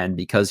thought, and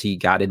because he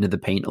got into the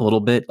paint a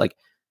little bit, like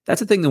that's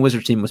the thing the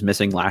Wizards team was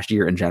missing last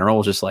year in general,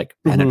 was just like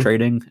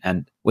penetrating,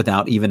 and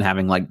without even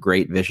having like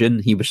great vision,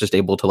 he was just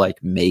able to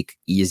like make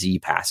easy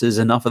passes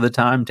enough of the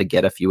time to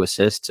get a few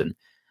assists. And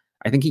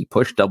I think he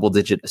pushed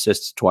double-digit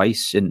assists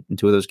twice in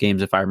 2 of those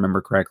games, if I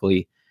remember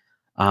correctly.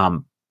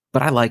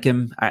 But I like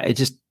him. I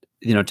just,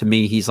 to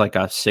me, he's like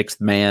a 6th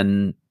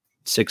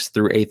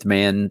through 8th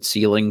man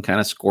ceiling kind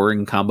of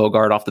scoring combo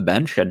guard off the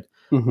bench, and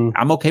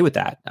I'm okay with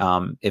that.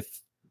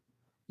 If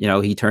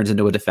he turns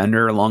into a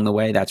defender along the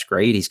way, that's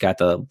great. He's got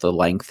the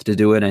length to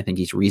do it. I think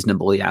he's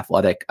reasonably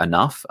athletic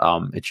enough.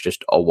 It's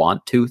just a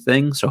want to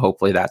thing. So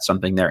hopefully that's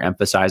something they're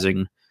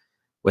emphasizing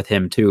with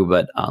him too.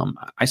 But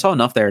I saw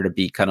enough there to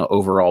be kind of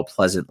overall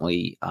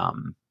pleasantly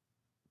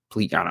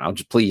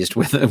just pleased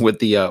with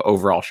the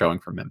overall showing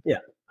from him. Yeah.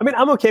 I mean,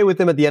 I'm okay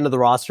with him at the end of the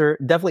roster.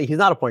 Definitely, he's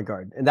not a point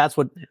guard. And that's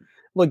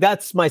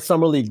that's my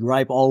summer league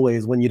gripe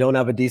always, when you don't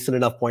have a decent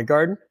enough point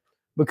guard,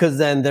 because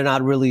then they're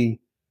not really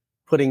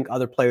putting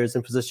other players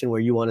in position where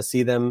you want to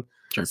see them.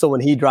 Sure. So when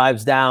he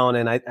drives down,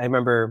 and I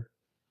remember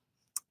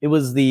it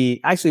was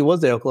the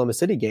Oklahoma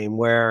City game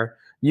where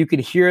you could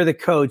hear the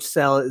coach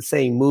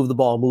saying, move the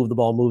ball, move the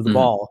ball, move the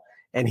ball.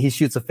 And he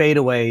shoots a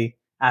fadeaway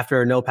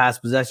after a no pass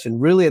possession,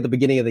 really at the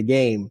beginning of the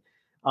game.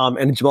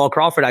 And Jamal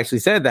Crawford actually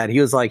said that. He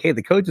was like, hey,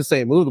 the coach is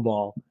saying move the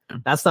ball.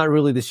 That's not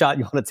really the shot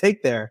you want to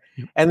take there.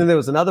 And then there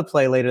was another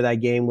play later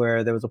that game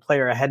where there was a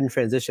player ahead in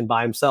transition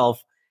by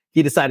himself.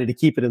 He decided to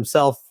keep it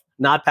himself,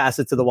 not pass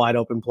it to the wide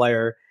open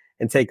player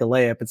and take a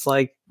layup. It's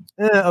like,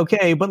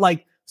 okay. But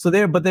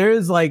there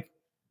is like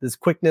this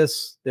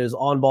quickness, there's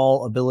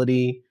on-ball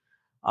ability.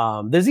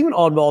 There's even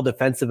on-ball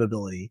defensive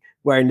ability,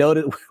 where I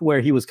noted where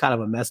he was kind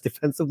of a mess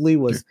defensively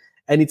was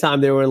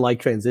anytime they were in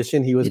like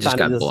transition, he was kind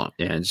of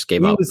just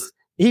gave up.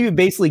 He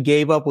basically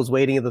gave up, was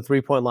waiting at the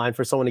 3-point line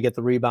for someone to get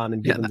the rebound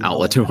and give him the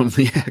outlet to him.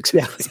 Yeah,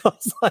 exactly. So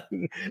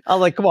I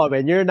was like, come on,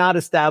 man, you're not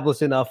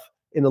established enough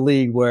in the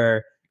league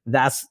where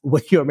that's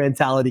what your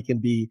mentality can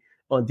be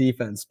on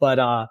defense. But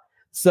I'm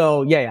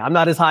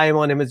not as high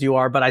on him as you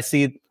are, but I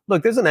see,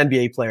 look, there's an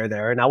NBA player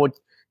there, and I would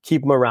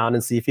keep him around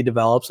and see if he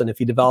develops. And if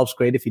he develops,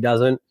 great. If he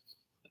doesn't,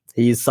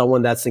 he's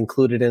someone that's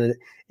included in it.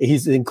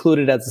 He's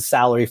included as a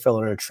salary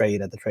filler in a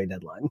trade at the trade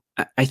deadline.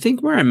 I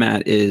think where I'm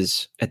at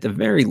is, at the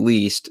very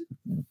least,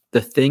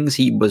 the things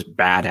he was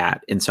bad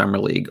at in Summer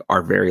League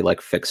are very like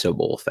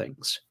fixable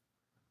things.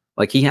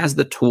 Like, he has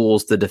the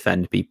tools to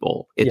defend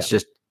people. It's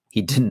just,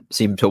 he didn't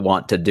seem to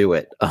want to do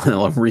it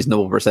a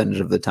reasonable percentage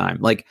of the time.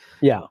 Like,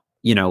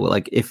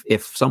 like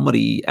if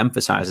somebody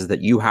emphasizes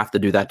that you have to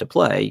do that to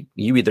play,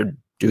 you either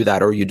do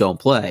that or you don't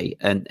play.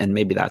 And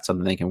maybe that's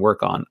something they can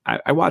work on.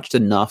 I watched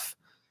enough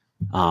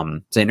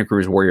Santa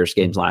Cruz Warriors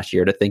games last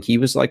year to think he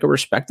was like a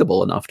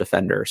respectable enough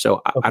defender.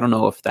 So I don't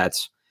know if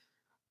that's,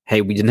 hey,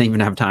 we didn't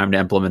even have time to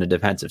implement a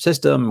defensive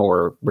system,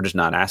 or we're just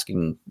not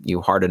asking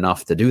you hard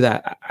enough to do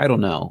that. I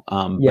don't know.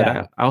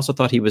 But I also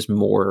thought he was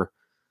more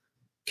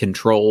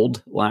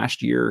controlled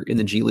last year in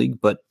the G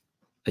League, but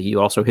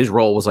his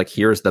role was like,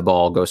 here's the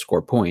ball, go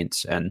score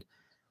points. And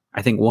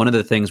I think one of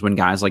the things when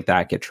guys like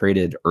that get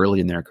traded early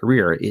in their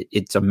career,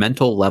 it's a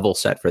mental level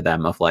set for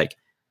them of like,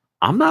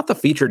 I'm not the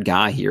featured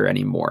guy here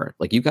anymore.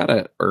 Like, you got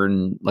to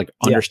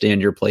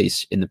understand your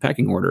place in the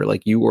pecking order.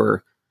 Like, you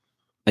were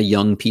a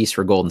young piece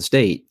for Golden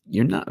State.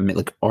 You're not, I mean,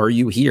 like, are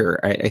you here?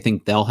 I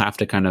think they'll have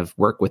to kind of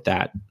work with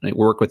that, like,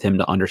 work with him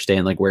to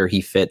understand like where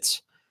he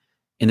fits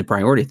in the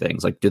priority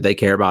things. Like, do they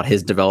care about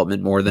his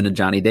development more than a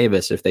Johnny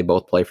Davis if they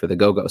both play for the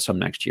Go-Go some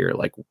next year?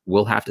 Like,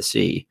 we'll have to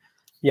see.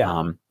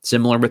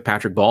 Similar with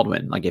Patrick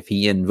Baldwin. Like, if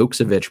he and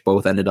Vucevic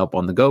both ended up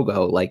on the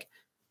Go-Go, like,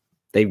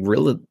 they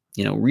really,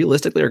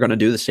 realistically are going to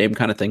do the same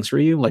kind of things for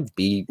you, like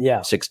be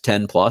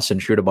 6'10 plus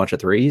and shoot a bunch of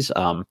threes.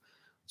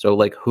 So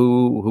like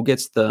who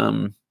gets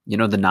the,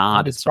 the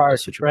nod in some of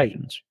those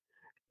situations.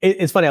 Right.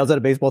 It's funny. I was at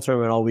a baseball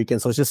tournament all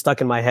weekend, so it's just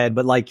stuck in my head.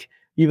 But like,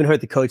 you even heard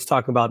the coach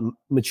talking about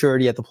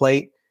maturity at the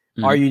plate.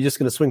 Mm-hmm. Are you just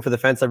going to swing for the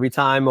fence every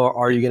time, or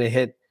are you going to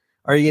hit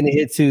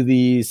to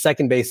the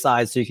second base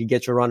side so you can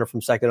get your runner from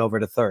second over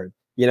to third?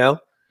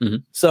 Mm-hmm.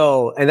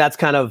 So, and that's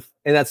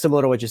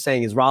similar to what you're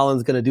saying. Is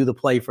Rollins going to do the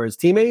play for his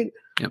teammate,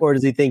 Yep. Or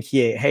does he think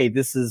hey,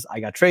 I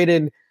got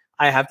traded.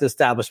 I have to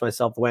establish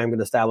myself. The way I'm going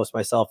to establish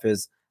myself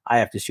is I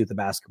have to shoot the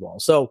basketball.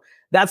 So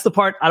that's the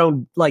part I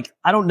don't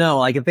know.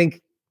 Like, I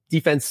think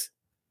defense,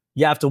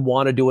 you have to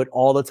want to do it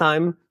all the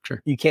time.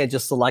 Sure. You can't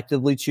just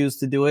selectively choose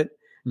to do it.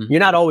 Mm-hmm. You're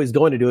not always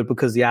going to do it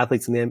because the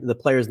athletes and the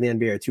players in the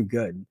NBA are too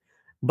good.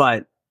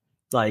 But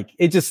like,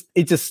 it just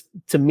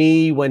to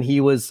me, when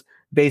he was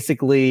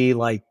basically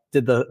like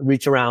did the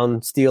reach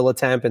around steal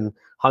attempt and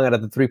hung out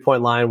at the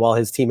 3-point line while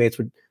his teammates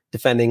were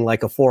defending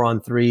like a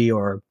 4-on-3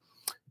 or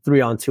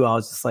 3-on-2, I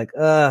was just like,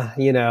 that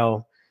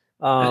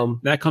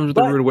comes with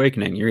a rude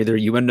awakening.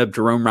 You end up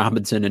Jerome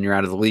Robinson and you're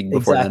out of the league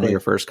before the end of your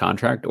first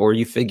contract, or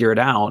you figure it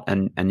out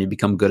and you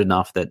become good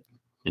enough that,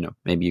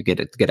 maybe you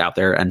get out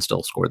there and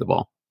still score the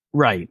ball.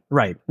 Right.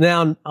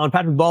 Now on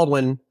Patrick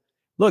Baldwin,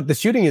 look, the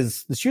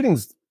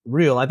shooting's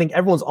real. I think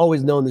everyone's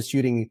always known the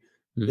shooting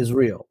is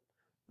real.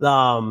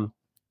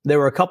 There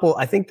were a couple,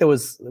 I think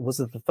was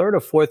it the third or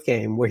fourth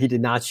game where he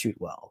did not shoot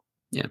well.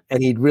 Yeah.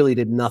 And he really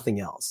did nothing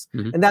else.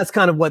 And that's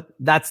kind of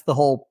that's the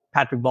whole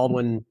Patrick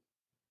Baldwin.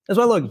 That's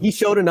why, look, he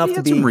showed enough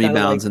to be some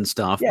rebounds and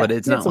stuff, but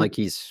it's not like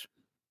he's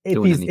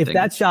doing anything. If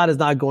that shot is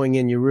not going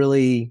in, you're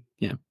really,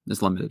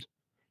 it's limited.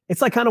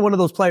 It's like kind of one of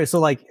those players. So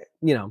like,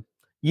 you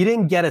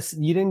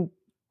didn't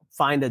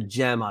find a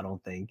gem, I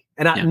don't think.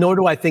 And nor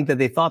do I think that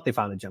they thought they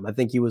found a gem. I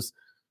think he was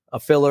a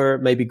filler.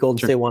 Maybe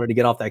Golden State wanted to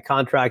get off that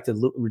contract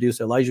to reduce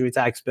their luxury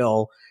tax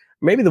bill.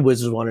 Maybe the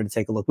Wizards wanted to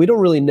take a look. We don't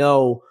really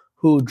know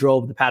who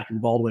drove the Patrick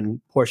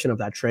Baldwin portion of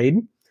that trade.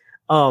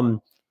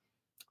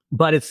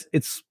 But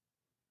it's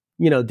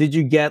did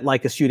you get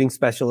like a shooting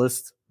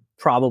specialist?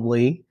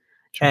 Probably.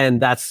 Sure.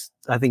 And I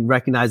think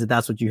recognize that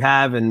that's what you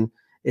have. And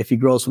if he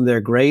grows from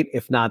there, great.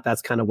 If not,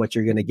 that's kind of what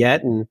you're going to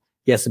get. And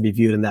he has to be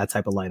viewed in that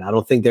type of light. I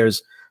don't think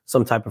there's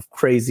some type of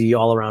crazy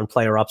all around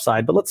player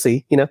upside, but let's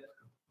see,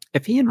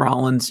 If he and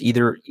Rollins,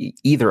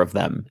 either of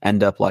them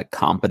end up like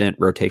competent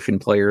rotation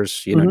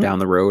players, down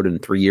the road in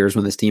 3 years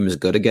when this team is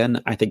good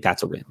again, I think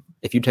that's a win.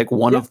 If you take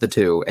one of the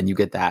two and you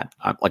get that,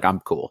 I'm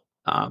cool.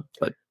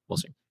 But we'll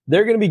see. There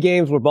are going to be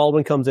games where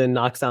Baldwin comes in,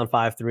 knocks down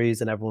 5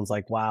 threes, and everyone's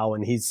like, wow.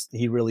 And he's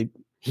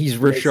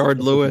Rashard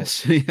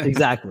Lewis.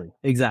 Exactly.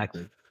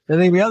 I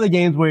think the other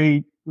games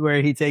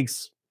where he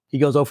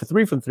goes 0 for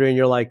 3 from 3, and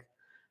you're like,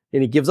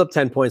 and he gives up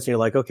 10 points, and you're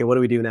like, okay, what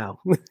do we do now?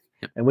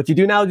 And what you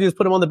do now is you just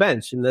put him on the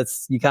bench, and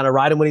you kind of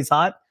ride him when he's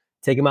hot,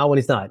 take him out when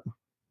he's not.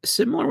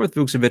 Similar with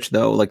Vucevic,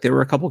 though, like there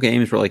were a couple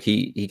games where like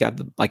he got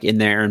like in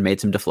there and made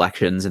some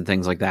deflections and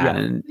things like that.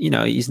 Yeah. And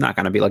he's not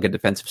going to be like a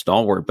defensive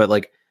stalwart, but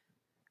like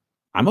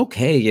I'm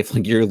okay if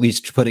like you're at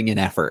least putting in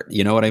effort.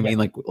 You know what I mean?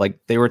 Like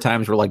there were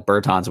times where like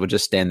Bertans would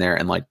just stand there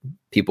and like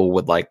people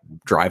would like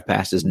drive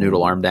past his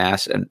noodle armed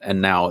ass,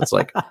 and now it's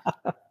like.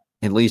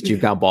 At least you've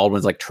got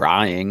Baldwin's like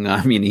trying.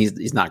 I mean,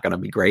 he's not going to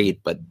be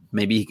great, but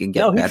maybe he can get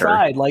better. No, he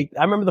tried. Like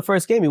I remember the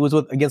first game he was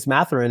against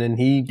Mathurin, and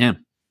he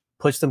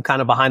pushed him kind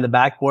of behind the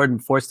backboard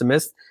and forced a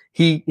miss.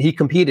 He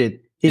competed.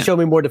 He showed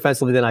me more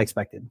defensively than I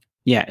expected.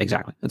 Yeah,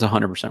 exactly. That's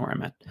 100% where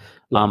I'm at.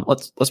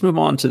 Let's move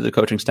on to the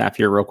coaching staff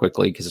here real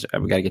quickly because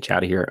we got to get you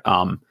out of here.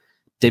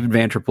 David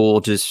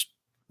Vanterpool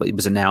it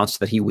was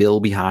announced that he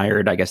will be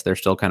hired. I guess they're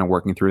still kind of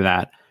working through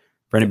that.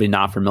 For anybody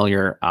not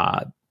familiar,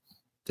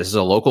 this is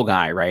a local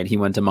guy, right? He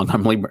went to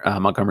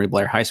Montgomery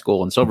Blair High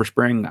School in Silver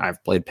Spring.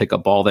 I've played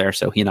pickup ball there,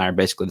 so he and I are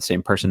basically the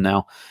same person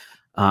now.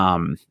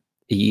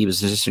 He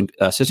was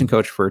assistant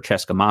coach for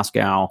CSKA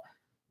Moscow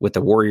with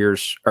the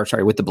Blazers,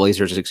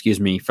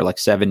 for like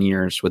 7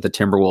 years, with the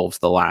Timberwolves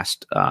the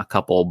last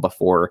couple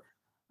before,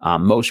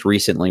 most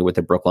recently with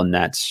the Brooklyn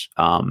Nets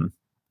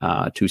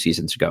 2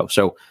 seasons ago.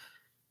 So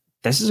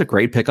this is a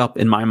great pickup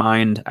in my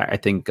mind. I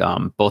think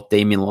both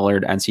Damian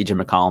Lillard and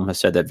CJ McCollum have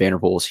said that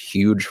Vanderpool is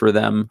huge for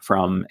them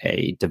from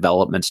a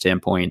development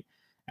standpoint.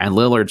 And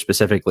Lillard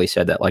specifically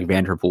said that like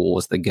Vanderpool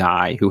was the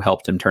guy who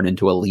helped him turn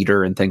into a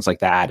leader and things like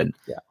that. And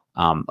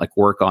like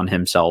work on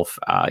himself,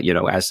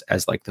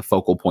 as like the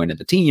focal point of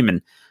the team.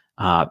 And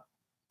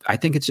I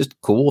think it's just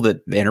cool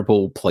that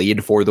Vanderpool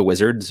played for the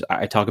Wizards.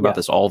 I talk about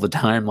this all the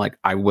time. Like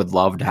I would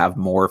love to have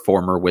more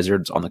former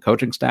Wizards on the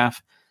coaching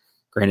staff.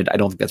 Granted, I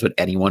don't think that's what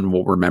anyone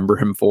will remember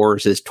him for,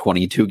 is his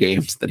 22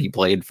 games that he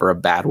played for a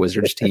bad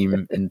Wizards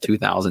team in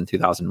 2000,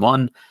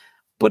 2001.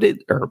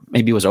 Or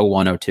maybe it was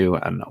 01, 02. I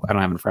don't know. I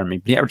don't have it in front of me.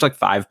 But he averaged like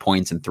 5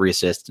 points and 3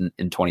 assists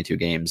in 22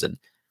 games. And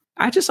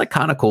I just like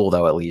kind of cool,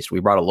 though, at least. We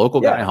brought a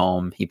local guy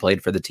home. He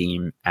played for the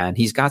team, and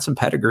he's got some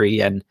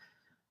pedigree. And,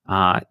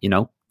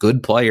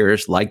 good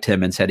players liked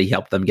him and said he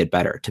helped them get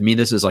better. To me,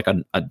 this is like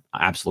an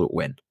absolute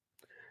win.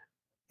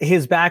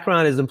 His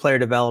background is in player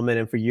development,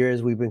 and for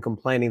years we've been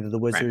complaining that the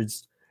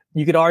Wizards,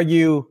 you could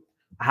argue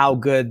how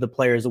good the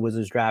players the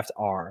Wizards draft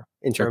are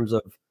in terms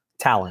of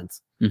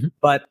talent,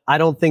 but I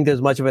don't think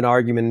there's much of an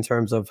argument in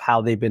terms of how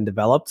they've been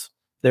developed.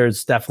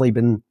 There's definitely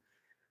been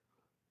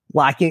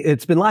lacking.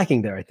 It's been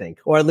lacking there, I think,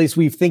 or at least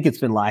we think it's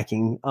been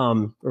lacking,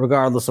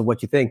 regardless of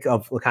what you think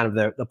of kind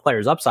of the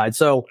player's upside.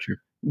 So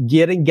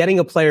getting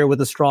a player with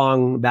a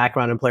strong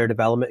background in player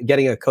development,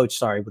 getting a coach,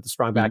 with a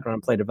strong background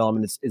in player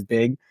development is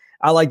big.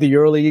 I like the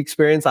EuroLeague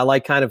experience. I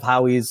like kind of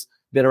how he's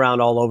been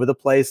around all over the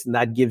place, and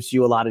that gives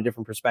you a lot of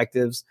different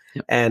perspectives.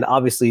 Yep. And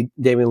obviously,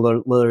 Damian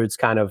Lillard's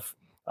kind of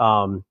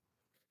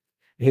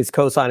his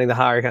co-signing the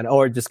hire,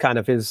 or just kind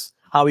of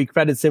how he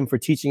credits him for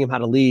teaching him how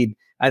to lead.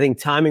 I think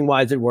timing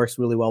wise, it works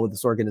really well with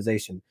this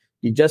organization.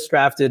 You just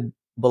drafted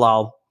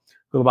Bilal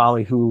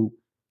Coulibaly, who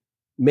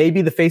may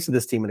be the face of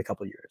this team in a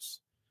couple of years.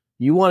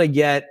 You want to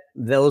get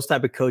those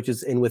type of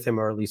coaches in with him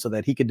early so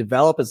that he could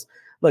develop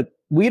look,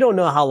 we don't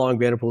know how long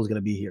Vanderpool is going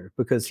to be here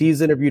because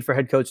he's interviewed for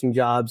head coaching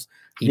jobs.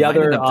 He might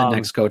end up the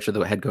next coach or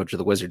the head coach of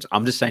the Wizards.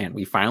 I'm just saying,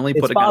 we finally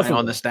put a guy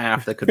on the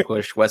staff that could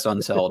push Wes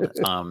Unseld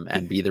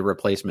and be the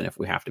replacement if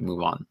we have to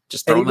move on.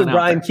 Just throwing that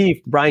out there.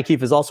 Brian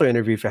Keefe is also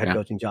interviewed for head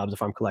coaching jobs,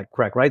 if I'm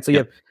correct, right? So you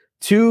have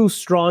two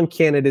strong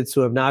candidates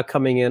who have now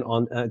coming in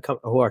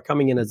who are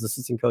coming in as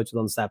assistant coaches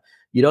on the staff.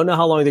 You don't know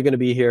how long they're going to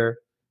be here.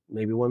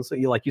 Maybe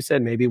like you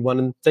said, maybe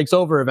one takes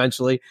over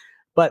eventually.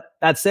 But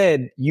that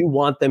said, you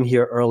want them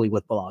here early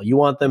with Bilal. You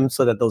want them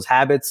so that those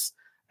habits,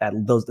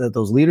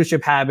 those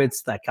leadership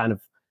habits, that kind of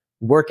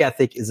work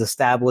ethic is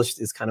established,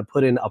 is kind of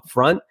put in up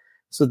front.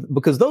 So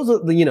because those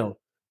are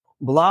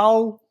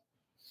Bilal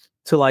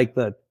to like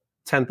the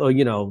 10th,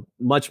 or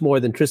much more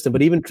than Tristan,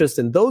 but even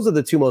Tristan, those are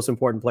the two most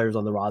important players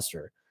on the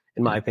roster,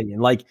 in my opinion.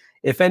 Like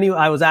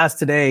I was asked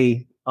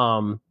today,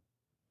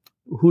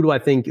 who do I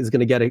think is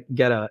going to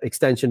get a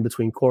extension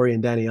between Corey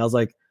and Denny? I was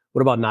like,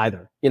 what about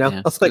neither?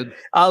 I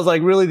was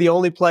like, really the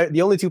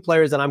only two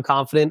players that I'm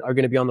confident are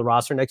going to be on the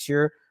roster next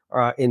year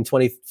in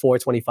 24,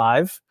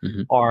 25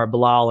 are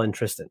Bilal and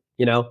Tristan,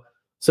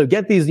 So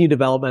get these new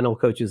developmental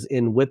coaches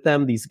in with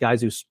them, these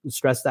guys who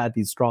stress that,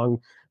 these strong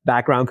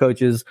background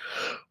coaches,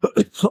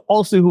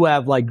 also who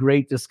have like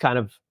great, just kind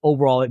of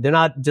overall, they're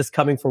not just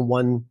coming from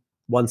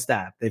one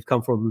staff. They've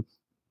come from,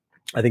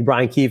 I think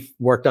Brian Keefe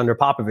worked under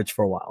Popovich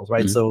for a while,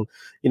 right? So,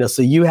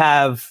 so you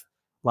have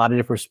a lot of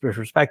different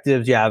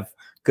perspectives. You have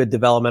good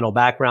developmental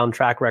background,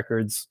 track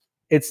records.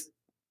 It's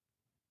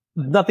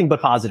nothing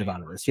but positive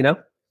out of this,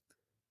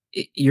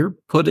 You're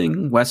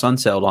putting Wes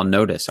Unseld on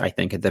notice, I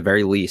think, at the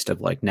very least, of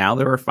like, now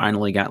there are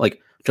finally guys like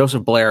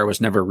Joseph Blair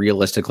was never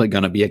realistically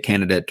going to be a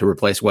candidate to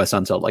replace Wes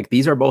Unseld. Like,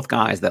 these are both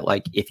guys that,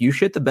 like, if you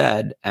shit the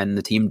bed and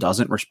the team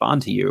doesn't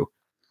respond to you,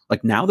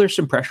 like, now there's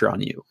some pressure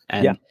on you.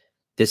 And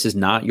this is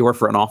not your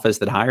front office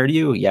that hired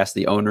you. Yes,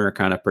 the owner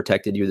kind of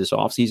protected you this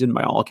offseason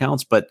by all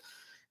accounts, but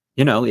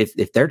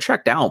if they're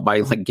checked out by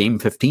like game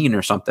 15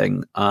 or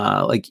something,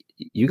 like,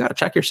 you got to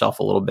check yourself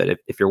a little bit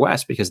if you're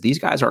Wes, because these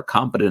guys are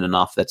competent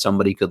enough that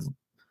somebody could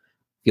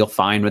feel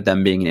fine with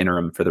them being an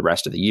interim for the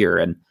rest of the year.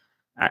 And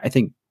I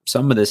think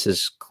some of this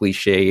is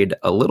cliched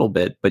a little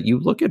bit, but you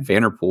look at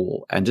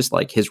Vanderpool and just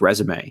like his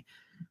resume: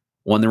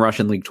 won the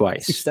Russian League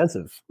twice,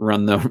 extensive,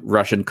 run the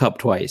Russian Cup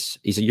twice.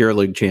 He's a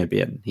EuroLeague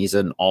champion. He's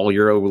an all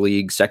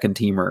EuroLeague second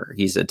teamer.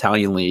 He's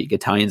Italian League,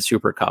 Italian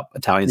Super Cup,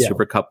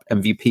 Super Cup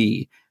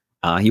MVP.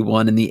 He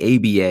won in the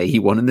ABA. He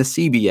won in the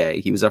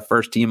CBA. He was a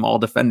first team all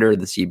defender in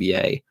the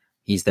CBA.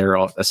 He's their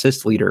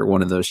assist leader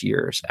one of those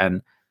years.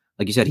 And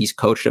like you said, he's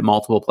coached at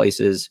multiple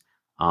places.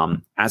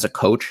 As a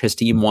coach, his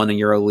team won a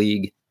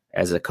EuroLeague.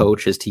 As a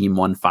coach, his team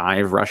won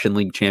 5 Russian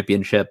League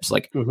championships.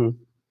 Like,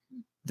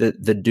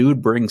 the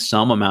dude brings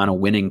some amount of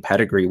winning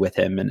pedigree with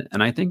him.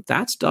 And I think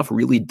that stuff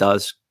really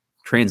does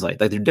translate.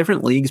 Like, they're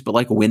different leagues, but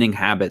like, winning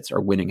habits are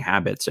winning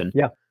habits. And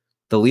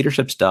the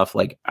leadership stuff,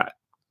 like,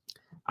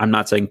 I'm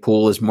not saying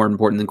Poole is more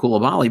important than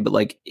Coulibaly, but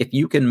like, if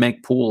you can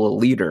make Poole a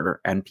leader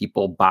and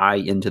people buy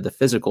into the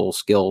physical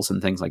skills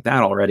and things like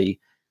that already,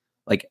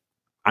 like,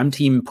 I'm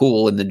team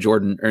Poole in the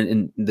Jordan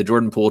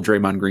Poole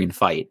Draymond Green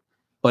fight.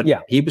 But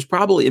he was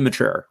probably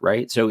immature,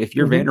 right? So if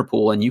you're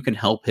Vanderpool and you can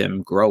help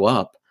him grow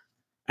up,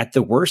 at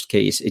the worst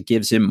case, it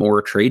gives him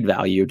more trade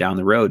value down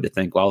the road to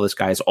think, well, this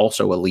guy's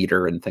also a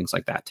leader and things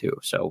like that too.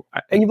 So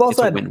and you've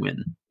also had a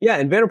win-win. Yeah,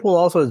 and Vanderpool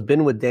also has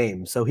been with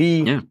Dame, so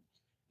he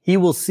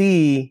will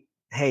see,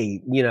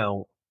 hey,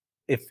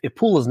 if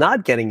Poole is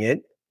not getting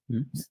it,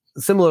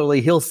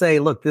 similarly, he'll say,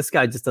 look, this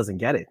guy just doesn't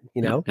get it,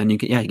 And he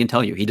can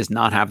tell you he does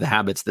not have the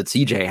habits that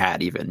CJ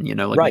had, even,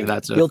 like, right.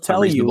 That's he'll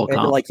tell you,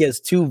 and like, he has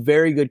 2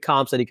 very good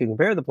comps that he can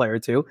compare the player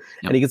to,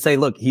 and he can say,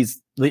 look,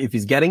 if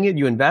he's getting it,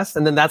 you invest.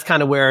 And then that's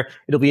kind of where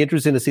it'll be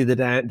interesting to see the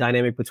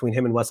dynamic between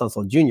him and Wes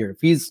Unseld Jr.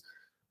 If he's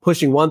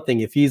pushing one thing,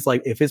 if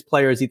his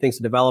players he thinks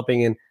are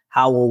developing, and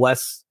how will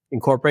Wes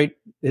incorporate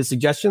his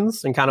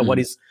suggestions and kind of what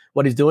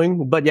he's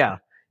doing. But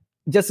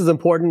just as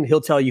important,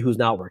 he'll tell you who's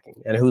not working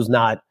and who's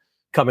not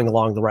coming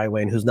along the right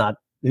way and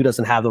who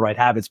doesn't have the right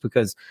habits,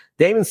 because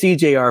Dame and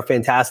CJ are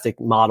fantastic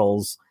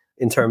models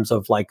in terms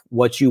of like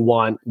what you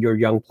want your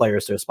young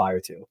players to aspire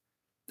to.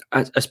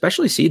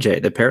 Especially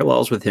CJ, the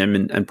parallels with him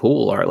and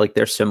Poole are like,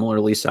 they're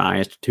similarly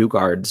sized 2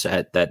 guards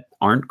that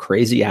aren't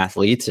crazy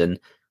athletes and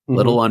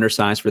little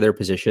undersized for their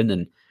position.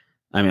 And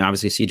I mean,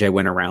 obviously CJ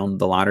went around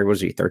the lottery,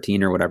 was he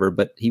 13 or whatever,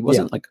 but he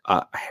wasn't like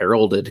a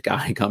heralded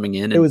guy coming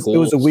in. It was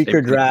a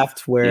weaker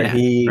draft where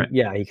he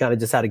kind of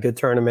just had a good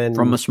tournament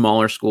from a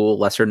smaller school,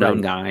 lesser known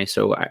guy.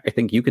 So I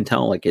think you can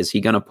tell, like, is he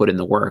going to put in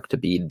the work to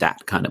be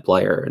that kind of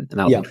player? And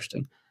that was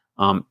interesting.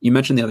 You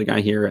mentioned the other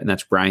guy here, and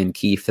that's Brian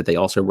Keefe that they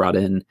also brought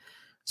in.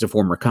 He's a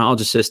former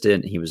college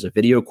assistant. He was a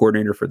video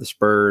coordinator for the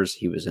Spurs.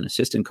 He was an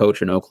assistant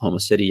coach in Oklahoma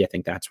City. I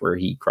think that's where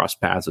he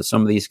crossed paths with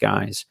some of these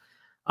guys.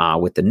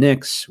 With the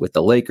Knicks, with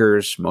the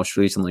Lakers, most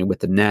recently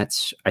with the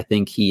Nets. I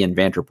think he and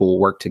Vanderpool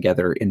worked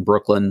together in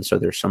Brooklyn, so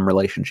there's some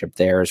relationship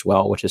there as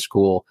well, which is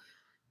cool.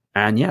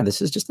 And yeah,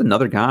 this is just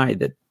another guy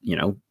that,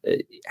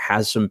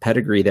 has some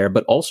pedigree there,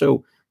 but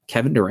also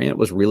Kevin Durant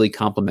was really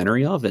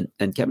complimentary of.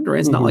 And Kevin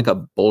Durant's not like a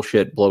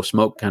bullshit blow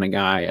smoke kind of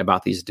guy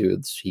about these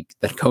dudes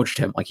that coached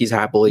him. Like he's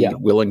happily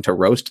willing to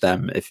roast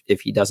them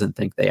if he doesn't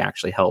think they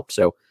actually help.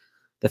 So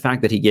the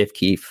fact that he gave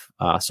Keefe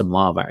some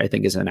love, I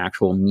think is an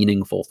actual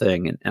meaningful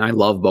thing. And I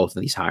love both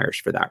of these hires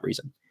for that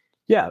reason.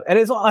 Yeah. And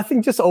I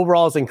think just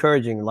overall is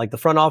encouraging, like the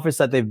front office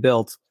that they've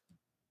built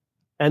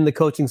and the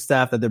coaching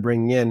staff that they're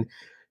bringing in.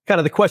 Kind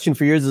of the question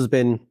for years has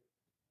been,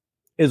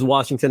 is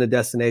Washington a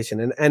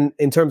destination? And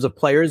in terms of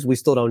players, we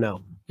still don't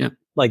know. Yeah.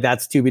 Like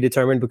that's to be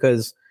determined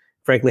because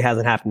frankly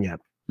hasn't happened yet.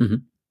 Mm-hmm.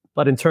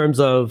 But in terms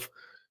of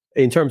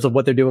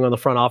what they're doing on the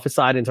front office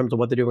side, in terms of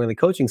what they're doing on the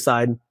coaching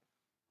side,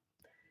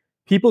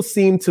 people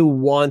seem to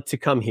want to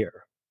come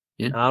here.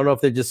 Yeah. I don't know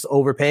if they're just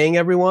overpaying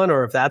everyone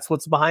or if that's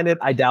what's behind it.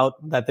 I doubt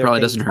that they're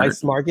probably paying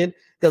twice market.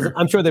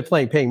 I'm sure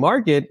they're paying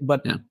market,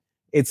 but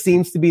it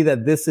seems to be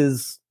that this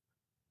is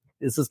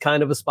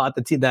kind of a spot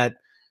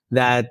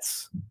that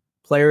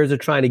players are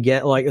trying to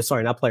get,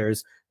 not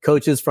players,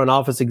 coaches, front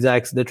office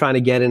execs, they're trying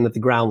to get in at the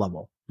ground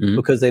level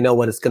because they know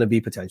what it's going to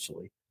be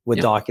potentially with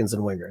Dawkins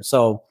and Winger.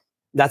 So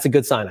that's a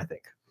good sign, I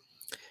think.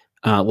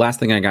 Last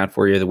thing I got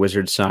for you, the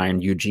Wizards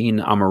signed Eugene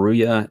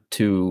Amaruya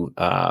to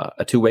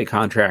a two-way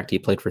contract. He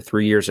played for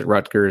 3 years at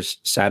Rutgers,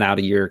 sat out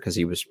a year because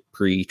he was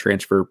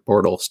pre-transfer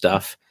portal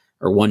stuff,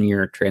 or 1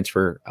 year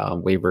transfer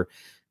waiver.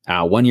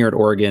 1 year at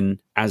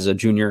Oregon as a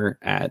junior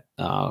at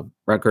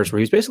Rutgers, where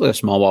he was basically a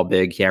small ball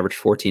big. He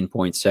averaged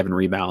 14.7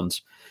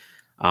 rebounds.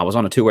 Was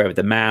on a two-way with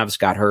the Mavs,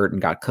 got hurt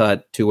and got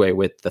cut. Two-way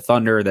with the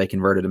Thunder. They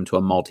converted him to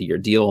a multi-year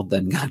deal,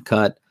 then got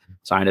cut.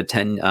 Signed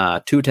 10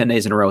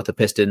 days in a row with the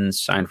Pistons,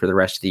 signed for the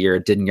rest of the year,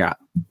 didn't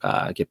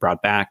get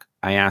brought back.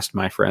 I asked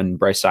my friend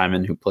Bryce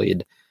Simon, who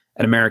played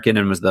at American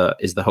and is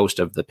the host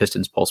of the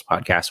Pistons Pulse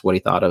podcast, what he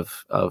thought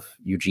of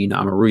Eugene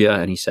Amaruya,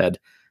 and he said,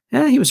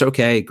 he was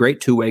okay.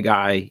 Great two-way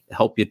guy.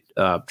 Help you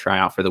try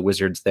out for the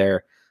Wizards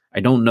there. I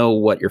don't know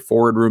what your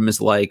forward room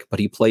is like, but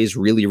he plays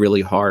really,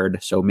 really hard,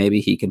 so maybe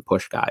he can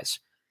push guys.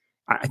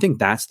 I think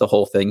that's the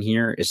whole thing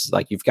here is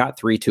like you've got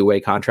 3 two-way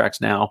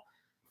contracts now.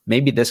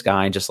 Maybe this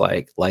guy just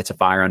like lights a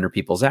fire under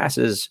people's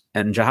asses.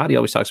 And Jahadi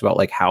always talks about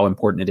like how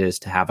important it is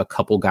to have a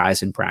couple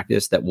guys in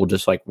practice that will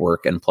just like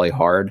work and play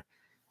hard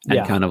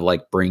and kind of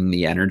like bring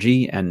the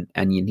energy. And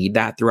you need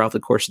that throughout the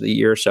course of the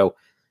year. So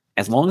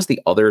as long as the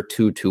other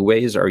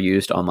two-ways are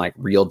used on like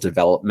real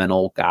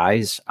developmental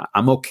guys,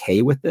 I'm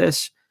okay with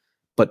this.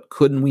 But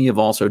couldn't we have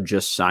also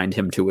just signed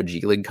him to a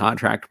G League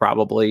contract?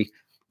 Probably.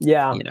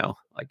 Yeah. I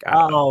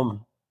don't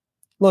know.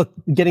 Look,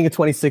 getting a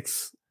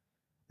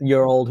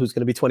 26-year-old who's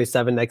going to be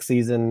 27 next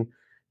season,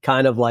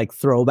 kind of like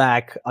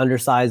throwback,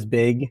 undersized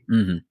big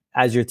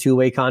as your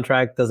two-way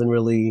contract doesn't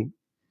really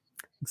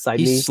excite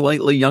me. He's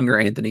slightly younger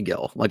Anthony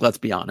Gill. Like, let's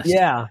be honest.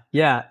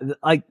 Yeah.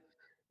 Like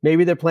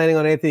maybe they're planning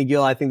on Anthony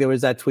Gill. I think there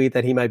was that tweet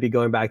that he might be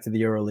going back to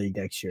the EuroLeague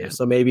next year. Yeah.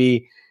 So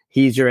maybe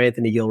he's your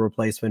Anthony Gill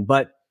replacement.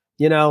 But,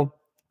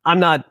 I'm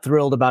not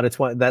thrilled about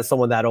that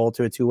someone that old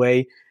to a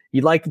two-way.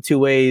 You'd like the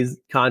two-way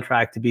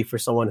contract to be for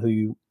someone who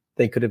you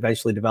think could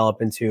eventually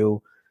develop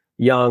into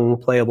young,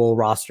 playable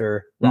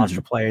roster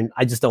player. And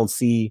I just don't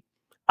see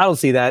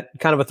that.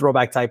 Kind of a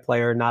throwback type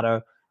player, not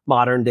a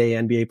modern day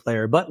NBA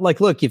player. But like,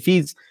 look, if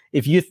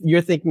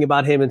you're thinking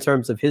about him in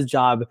terms of his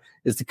job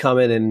is to come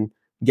in and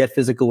get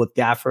physical with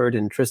Gafford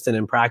and Tristan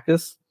in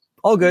practice,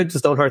 all good.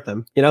 Just don't hurt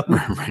them,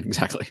 Right,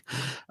 exactly.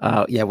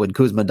 When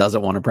Kuzma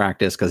doesn't want to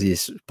practice because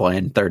he's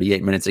playing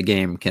 38 minutes a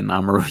game, can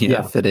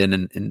Amaruya fit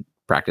in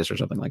practice or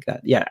something like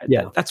that? Yeah,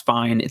 that's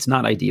fine. It's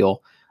not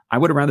ideal. I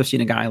would have rather seen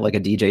a guy like a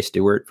DJ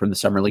Stewart from the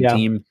Summer League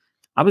team.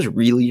 I was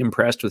really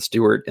impressed with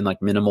Stewart in like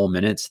minimal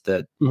minutes.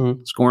 The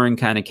scoring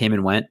kind of came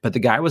and went, but the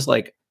guy was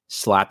like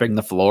slapping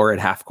the floor at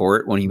half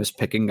court when he was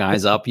picking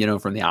guys up,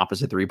 from the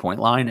opposite 3-point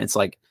line. It's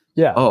like,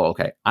 oh,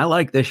 okay, I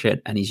like this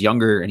shit. And he's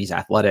younger and he's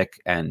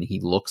athletic and he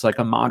looks like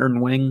a modern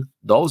wing.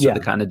 Those are the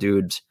kind of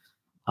dudes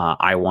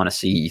I want to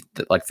see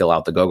that like fill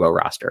out the go-go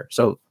roster.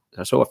 So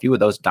a few of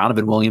those,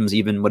 Donovan Williams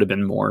even would have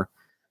been more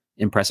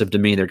impressive to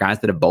me. They're guys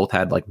that have both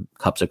had like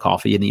cups of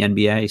coffee in the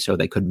NBA, so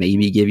they could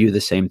maybe give you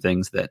the same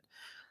things that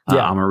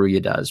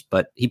Amaruya does.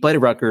 But he played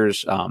at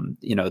Rutgers.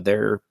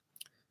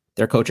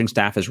 Their coaching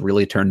staff has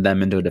really turned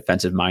them into a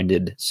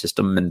defensive-minded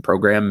system and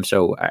program.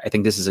 So I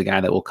think this is a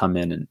guy that will come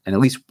in and at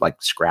least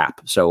like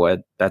scrap.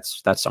 So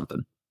that's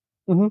something.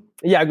 Mm-hmm.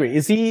 Yeah, I agree.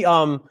 Is he?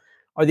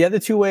 Are the other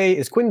two-way?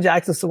 Is Quentin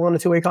Jackson still on a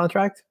two-way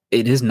contract?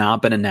 It has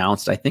not been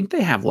announced. I think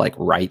they have like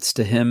rights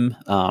to him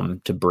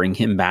to bring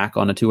him back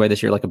on a two-way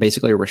this year, like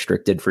basically a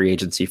restricted free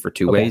agency for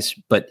two ways.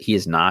 But he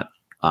is not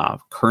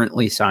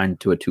currently signed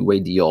to a two-way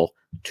deal,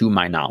 to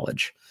my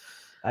knowledge.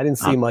 I didn't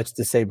see much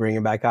to say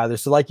bringing back either.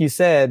 So like you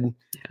said,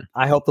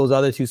 I hope those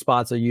other 2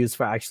 spots are used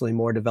for actually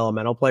more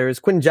developmental players.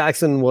 Quentin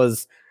Jackson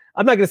was,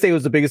 I'm not going to say it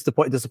was the biggest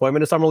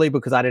disappointment of Summer League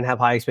because I didn't have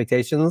high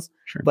expectations,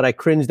 but I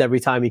cringed every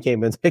time he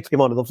came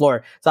onto the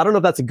floor. So I don't know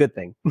if that's a good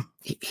thing.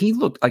 He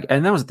looked like,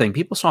 and that was the thing.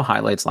 People saw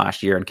highlights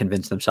last year and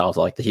convinced themselves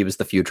like that he was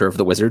the future of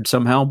the Wizards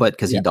somehow, but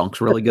because he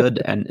dunks really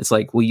good. And it's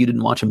like, well, you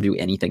didn't watch him do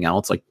anything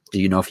else. Like, do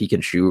you know if he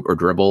can shoot or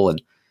dribble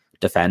and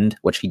defend,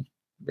 which he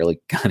really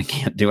kind of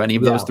can't do any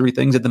of those 3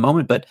 things at the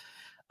moment. But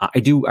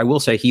I will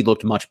say he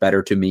looked much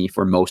better to me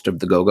for most of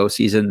the go-go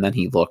season than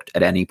he looked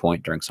at any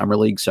point during Summer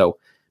League. So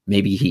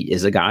maybe he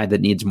is a guy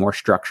that needs more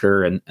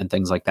structure and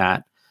things like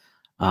that.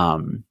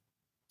 So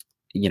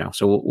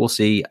we'll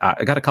see.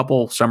 I got a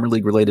couple Summer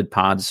League related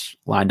pods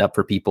lined up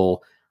for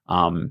people.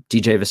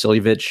 DJ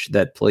Vasiljevic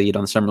that played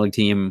on the Summer League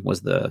team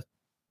was the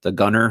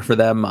gunner for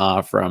them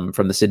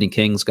from the Sydney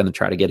Kings. Going to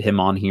try to get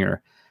him on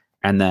here.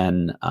 And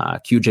then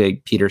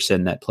QJ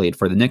Peterson that played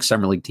for the Knicks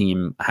Summer League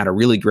team had a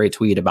really great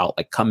tweet about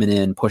like coming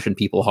in, pushing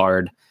people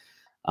hard,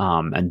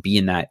 and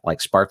being that like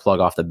spark plug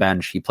off the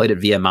bench. He played at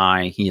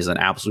VMI. He is an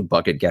absolute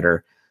bucket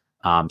getter.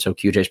 So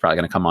QJ is probably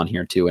going to come on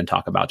here too and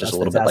talk about just a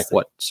little bit like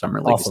what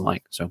Summer League is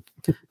like. So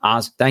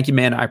Oz, thank you,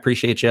 man. I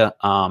appreciate you.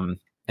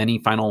 Any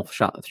final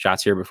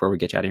shots here before we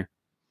get you out of here?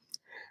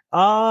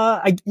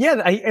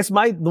 It's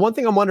the one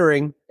thing I'm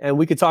wondering, and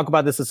we could talk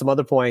about this at some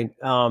other point.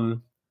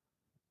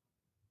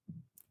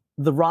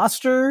 The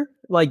roster,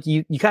 like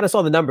you kind of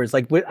saw the numbers.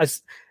 Like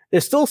there's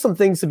still some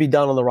things to be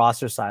done on the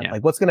roster side.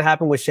 Like what's going to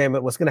happen with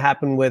Shamet? What's going to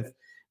happen with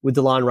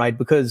DeLon Wright?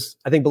 Because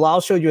I think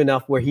Bilal showed you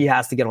enough where he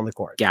has to get on the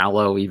court.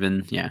 Gallo,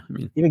 even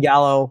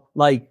Gallo.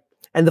 Like,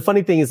 and the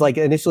funny thing is, like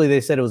initially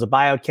they said it was a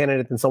buyout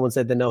candidate, and someone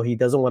said that no, he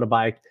doesn't want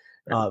to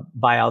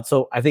buyout.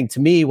 So I think to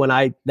me,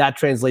 that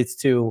translates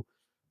to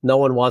no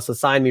one wants to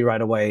sign me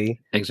right away.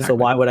 Exactly. So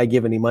why would I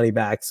give any money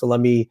back? So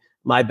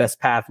my best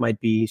path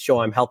might be show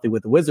I'm healthy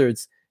with the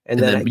Wizards. And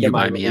then I get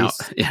buy me out.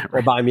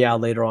 Or buy me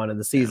out later on in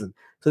the season.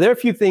 So there are a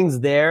few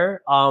things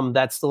there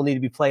that still need to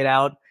be played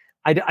out.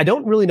 I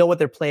don't really know what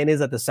their plan is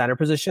at the center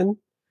position.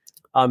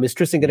 Is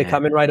Tristan going to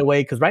come in right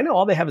away? Because right now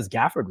all they have is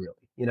Gafford,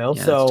 really.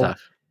 So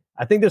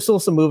I think there's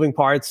still some moving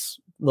parts.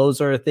 Those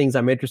are things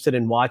I'm interested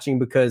in watching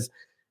because,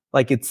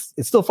 like, it's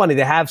still funny.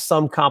 They have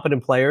some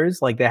competent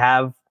players, like they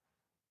have,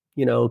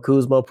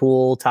 Kuzma,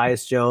 Poole,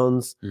 Tyus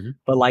Jones,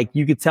 but like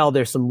you could tell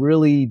there's some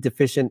really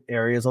deficient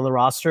areas on the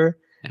roster.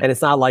 And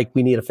it's not like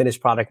we need a finished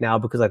product now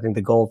because I think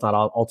the goal is not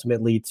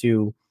ultimately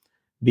to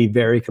be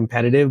very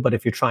competitive. But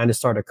if you're trying to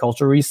start a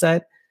culture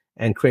reset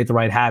and create the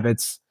right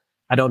habits,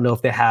 I don't know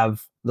if they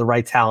have the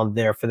right talent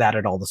there for that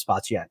at all the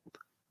spots yet.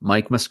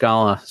 Mike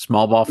Muscala,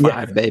 small ball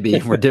 5,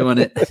 baby. We're doing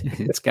it.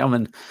 It's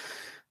coming.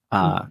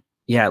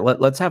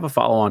 Let's have a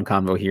follow-on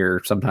convo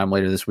here sometime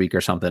later this week or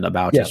something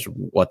about just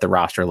what the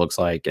roster looks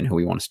like and who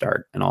we want to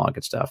start and all that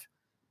good stuff.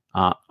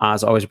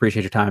 Oz, always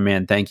appreciate your time,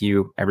 man. Thank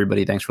you,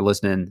 everybody. Thanks for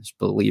listening. Just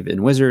believe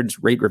in Wizards.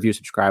 Rate, review,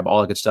 subscribe,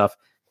 all that good stuff.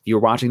 If you're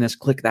watching this,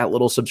 click that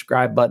little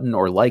subscribe button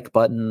or like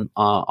button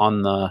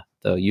on the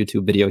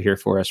YouTube video here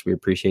for us. We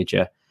appreciate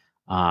you.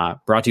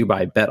 Brought to you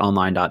by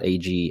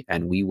betonline.ag,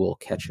 and we will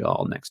catch you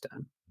all next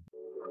time.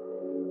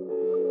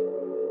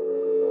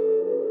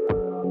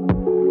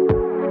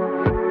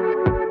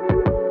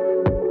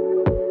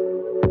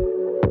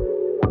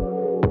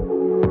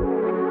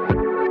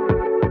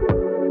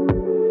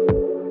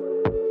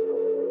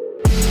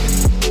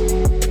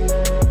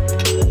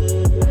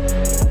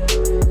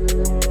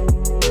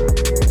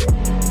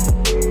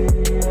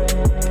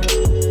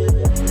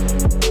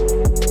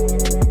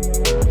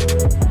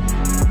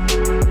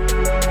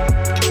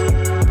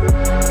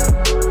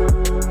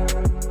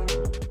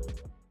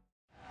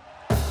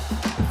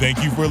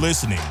 Thank you for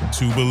listening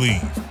to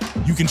Believe.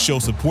 You can show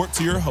support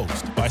to your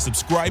host by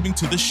subscribing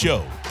to the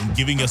show and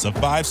giving us a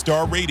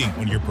 5-star rating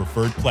on your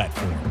preferred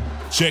platform.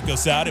 Check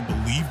us out at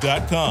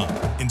Believe.com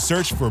and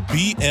search for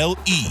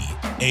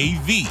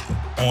BLEAV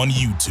on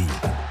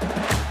YouTube.